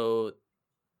so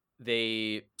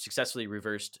they successfully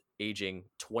reversed aging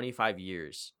 25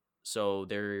 years. So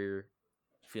they're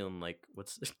feeling like,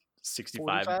 what's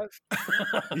 65? 45?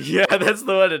 Yeah, that's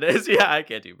the one it is. Yeah, I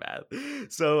can't do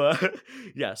math. So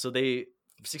yeah, so they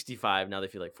 65, now they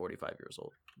feel like 45 years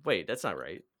old. Wait, that's not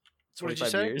right. What did you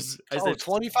 25 say? years. I Oh, said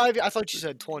 25? I thought you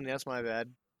said 20. That's my bad.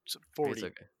 It's 40. It's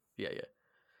okay. Yeah.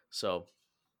 So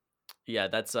yeah,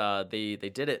 that's they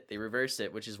did it. They reversed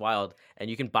it, which is wild. And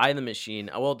you can buy the machine.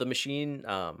 Well, the machine,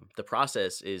 the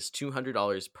process is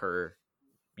 $200 per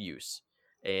use.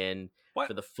 And What?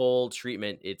 for the full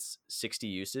treatment, it's 60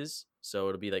 uses. So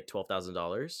it'll be like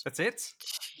 $12,000. That's it?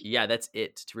 Yeah, that's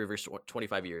it to reverse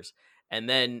 25 years. And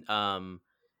then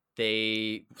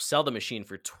they sell the machine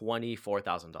for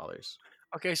 $24,000.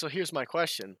 Okay, so here's my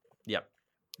question. Yep.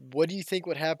 What do you think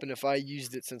would happen if I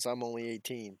used it since I'm only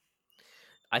 18?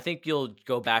 I think you'll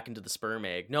go back into the sperm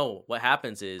egg. No, what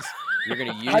happens is you're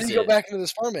gonna use it. How do you go back into the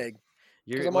sperm egg?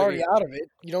 Because I'm already out of it.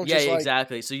 You don't Yeah, just like.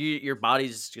 exactly. So your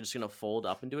body's just gonna fold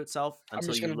up into itself I'm until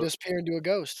just you gonna disappear into a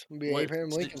ghost. I'm gonna be Abraham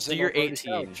Lincoln. So sitting you're on Brody's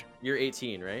 18. couch. You're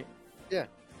 18, right? Yeah.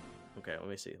 Okay, let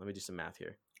me see. Let me do some math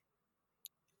here.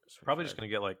 Probably just gonna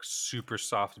get like super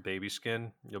soft baby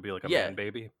skin. You'll be like a Yeah. man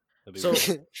baby. That'd be So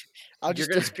weird. I'll just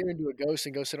You're gonna- disappear into a ghost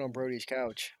and go sit on Brody's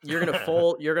couch. You're gonna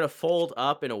fold. You're gonna fold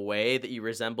up in a way that you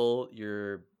resemble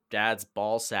your dad's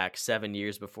ball sack 7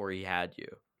 years before he had you.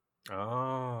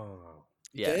 Oh.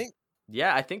 You Yeah. think?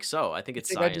 Yeah, I think so. I think You it's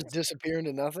think science. I just disappear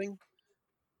into nothing?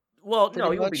 Well, no,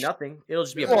 pretty it won't be much? nothing. It'll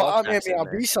just be a Well, ball I sack mean, sitting I'll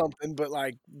there. be something, but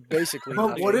like basically. But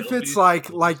nothing. what if It'll it's be- like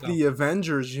it'll be the something.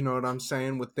 Avengers? You know what I'm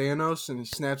saying? With Thanos, and he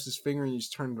snaps his finger and you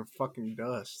just turn to fucking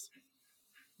dust.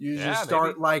 You Yeah, just start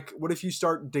maybe. like, what if you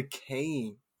start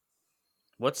decaying?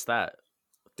 What's that?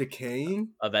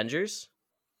 Decaying? Avengers?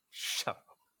 Shut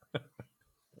up.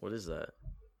 What is that?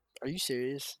 Are you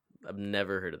serious? I've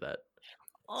never heard of that.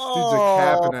 Dude's a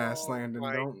capping ass, Landon.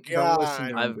 my Don't listen God. to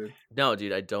him, I've- dude. No,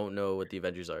 dude, I don't know what the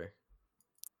Avengers are.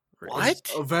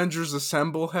 What? Avengers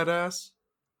Assemble, head ass.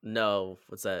 No,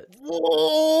 what's that?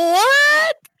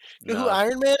 What? You know who No.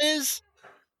 Iron Man is?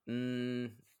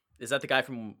 Is that the guy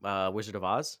from Wizard of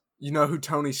Oz? You know who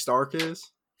Tony Stark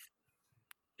is?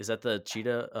 Is that the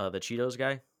Cheetos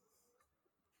guy?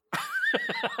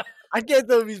 I can't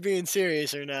tell if he's being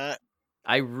serious or not.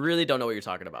 I really don't know what you're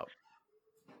talking about.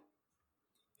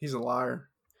 He's a liar.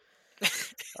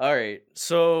 All right,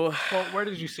 so Well, where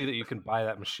did you see that you can buy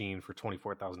that machine for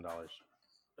 $24,000?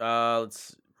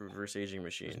 let's reverse aging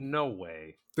There's machine. no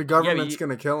way. The government's you-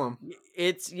 gonna kill him.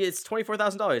 It's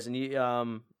 $24,000, and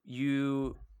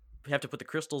you have to put the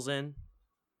crystals in.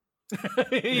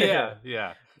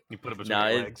 yeah. You put it between Nah,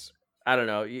 your it- legs. I don't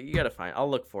know. You gotta find. I'll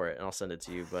look for it and I'll send it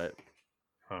to you. But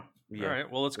Huh. yeah, All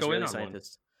right. Well, let's it's go in really on one.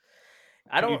 scientists.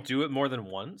 I Can you don't. do it more than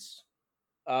once?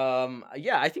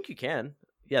 Yeah, I think you can.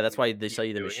 Yeah, that's why they sell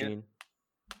you the doing it? machine.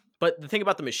 But the thing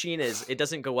about the machine is it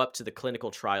doesn't go up to the clinical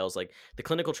trials. Like the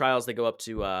clinical trials, they go up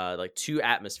to like 2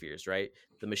 atmospheres, right?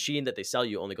 The machine that they sell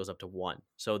you only goes up to 1,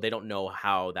 so they don't know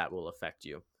how that will affect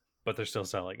you. But they're still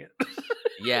selling it.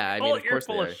 Yeah, I mean, of You're course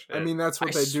they full of are. shit. I mean, that's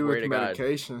what I they do swear with to God.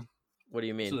 medication. What do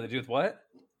you mean? So they do with what?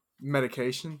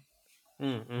 Medication.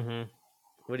 Mm-hmm.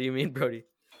 What do you mean, Brody?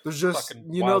 There's just,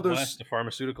 Fucking you know, Wild there's West of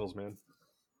pharmaceuticals, man.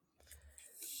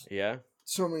 Yeah,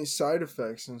 so many side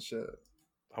effects and shit.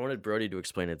 I wanted Brody to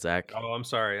explain it, Zach. Oh, I'm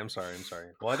sorry.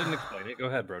 Well, I didn't explain it. Go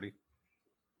ahead, Brody.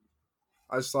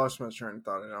 I just lost my train of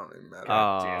thought. It don't even matter.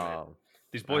 God damn it. Oh,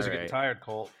 These boys are Alright. getting tired,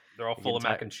 Colt. They're all You're full of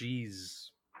getting mac tired. and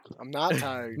cheese. I'm not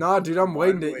tired. Nah, dude, I'm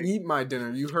waiting to wait. eat my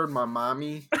dinner. You heard my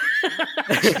mommy.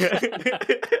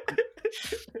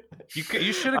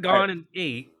 You should have gone and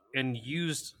ate and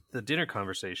used the dinner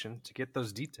conversation to get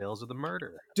those details of the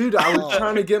murder. Dude, I was Oh,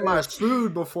 trying to get my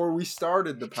food before we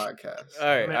started the podcast.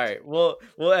 All right.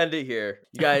 We'll end it here.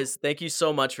 You guys, thank you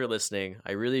so much for listening.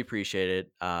 I really appreciate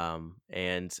it.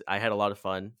 And I had a lot of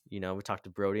fun. You know, we talked to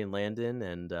Brody and Landon,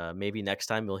 and maybe next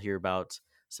time we'll hear about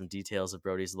some details of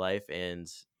Brody's life and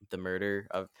the murder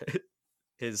of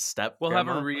his step. We'll have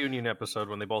a reunion episode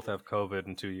when they both have COVID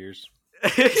in 2 years.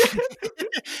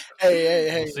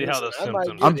 Hey. We'll see how listen, the I might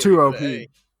symptoms get I'm it, too but OP. hey.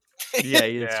 Yeah,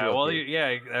 he is Yeah, too well,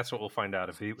 OP. that's what we'll find out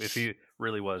if he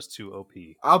really was too OP.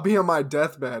 I'll be on my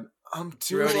deathbed. I'm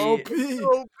too Brody- OP.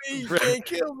 OP, you can't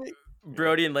kill me.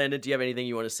 Brody and Landon, do you have anything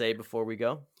you want to say before we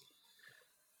go?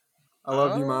 I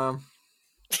love you, Mom.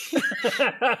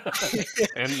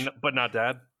 But not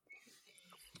Dad.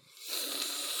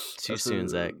 Too soon,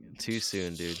 Zach. Too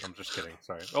soon, dude. I'm just kidding.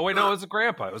 Sorry. Oh wait, no, it was a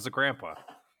grandpa.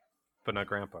 But not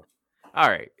Grandpa. All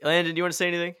right, Landon, do you want to say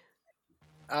anything?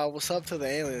 what's up to the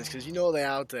aliens? Because you know they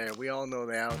out there. We all know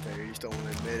they out there. You just don't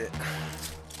want to admit it.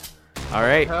 All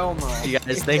right. Hell no. You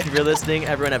guys, thank you for listening.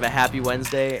 Everyone have a happy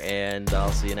Wednesday, and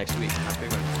I'll see you next week.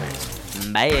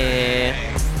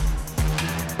 Bye.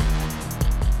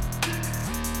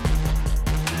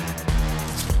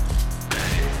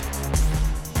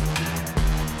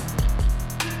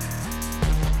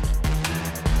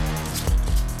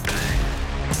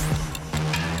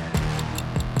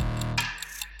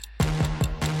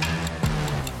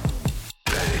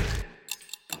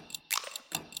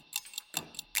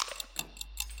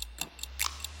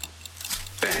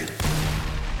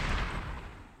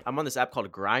 I'm on this app called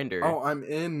Grinder. Oh, I'm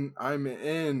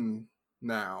in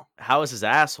now. How is his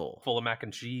asshole? Full of mac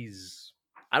and cheese.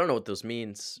 I don't know what those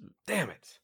means. Damn it.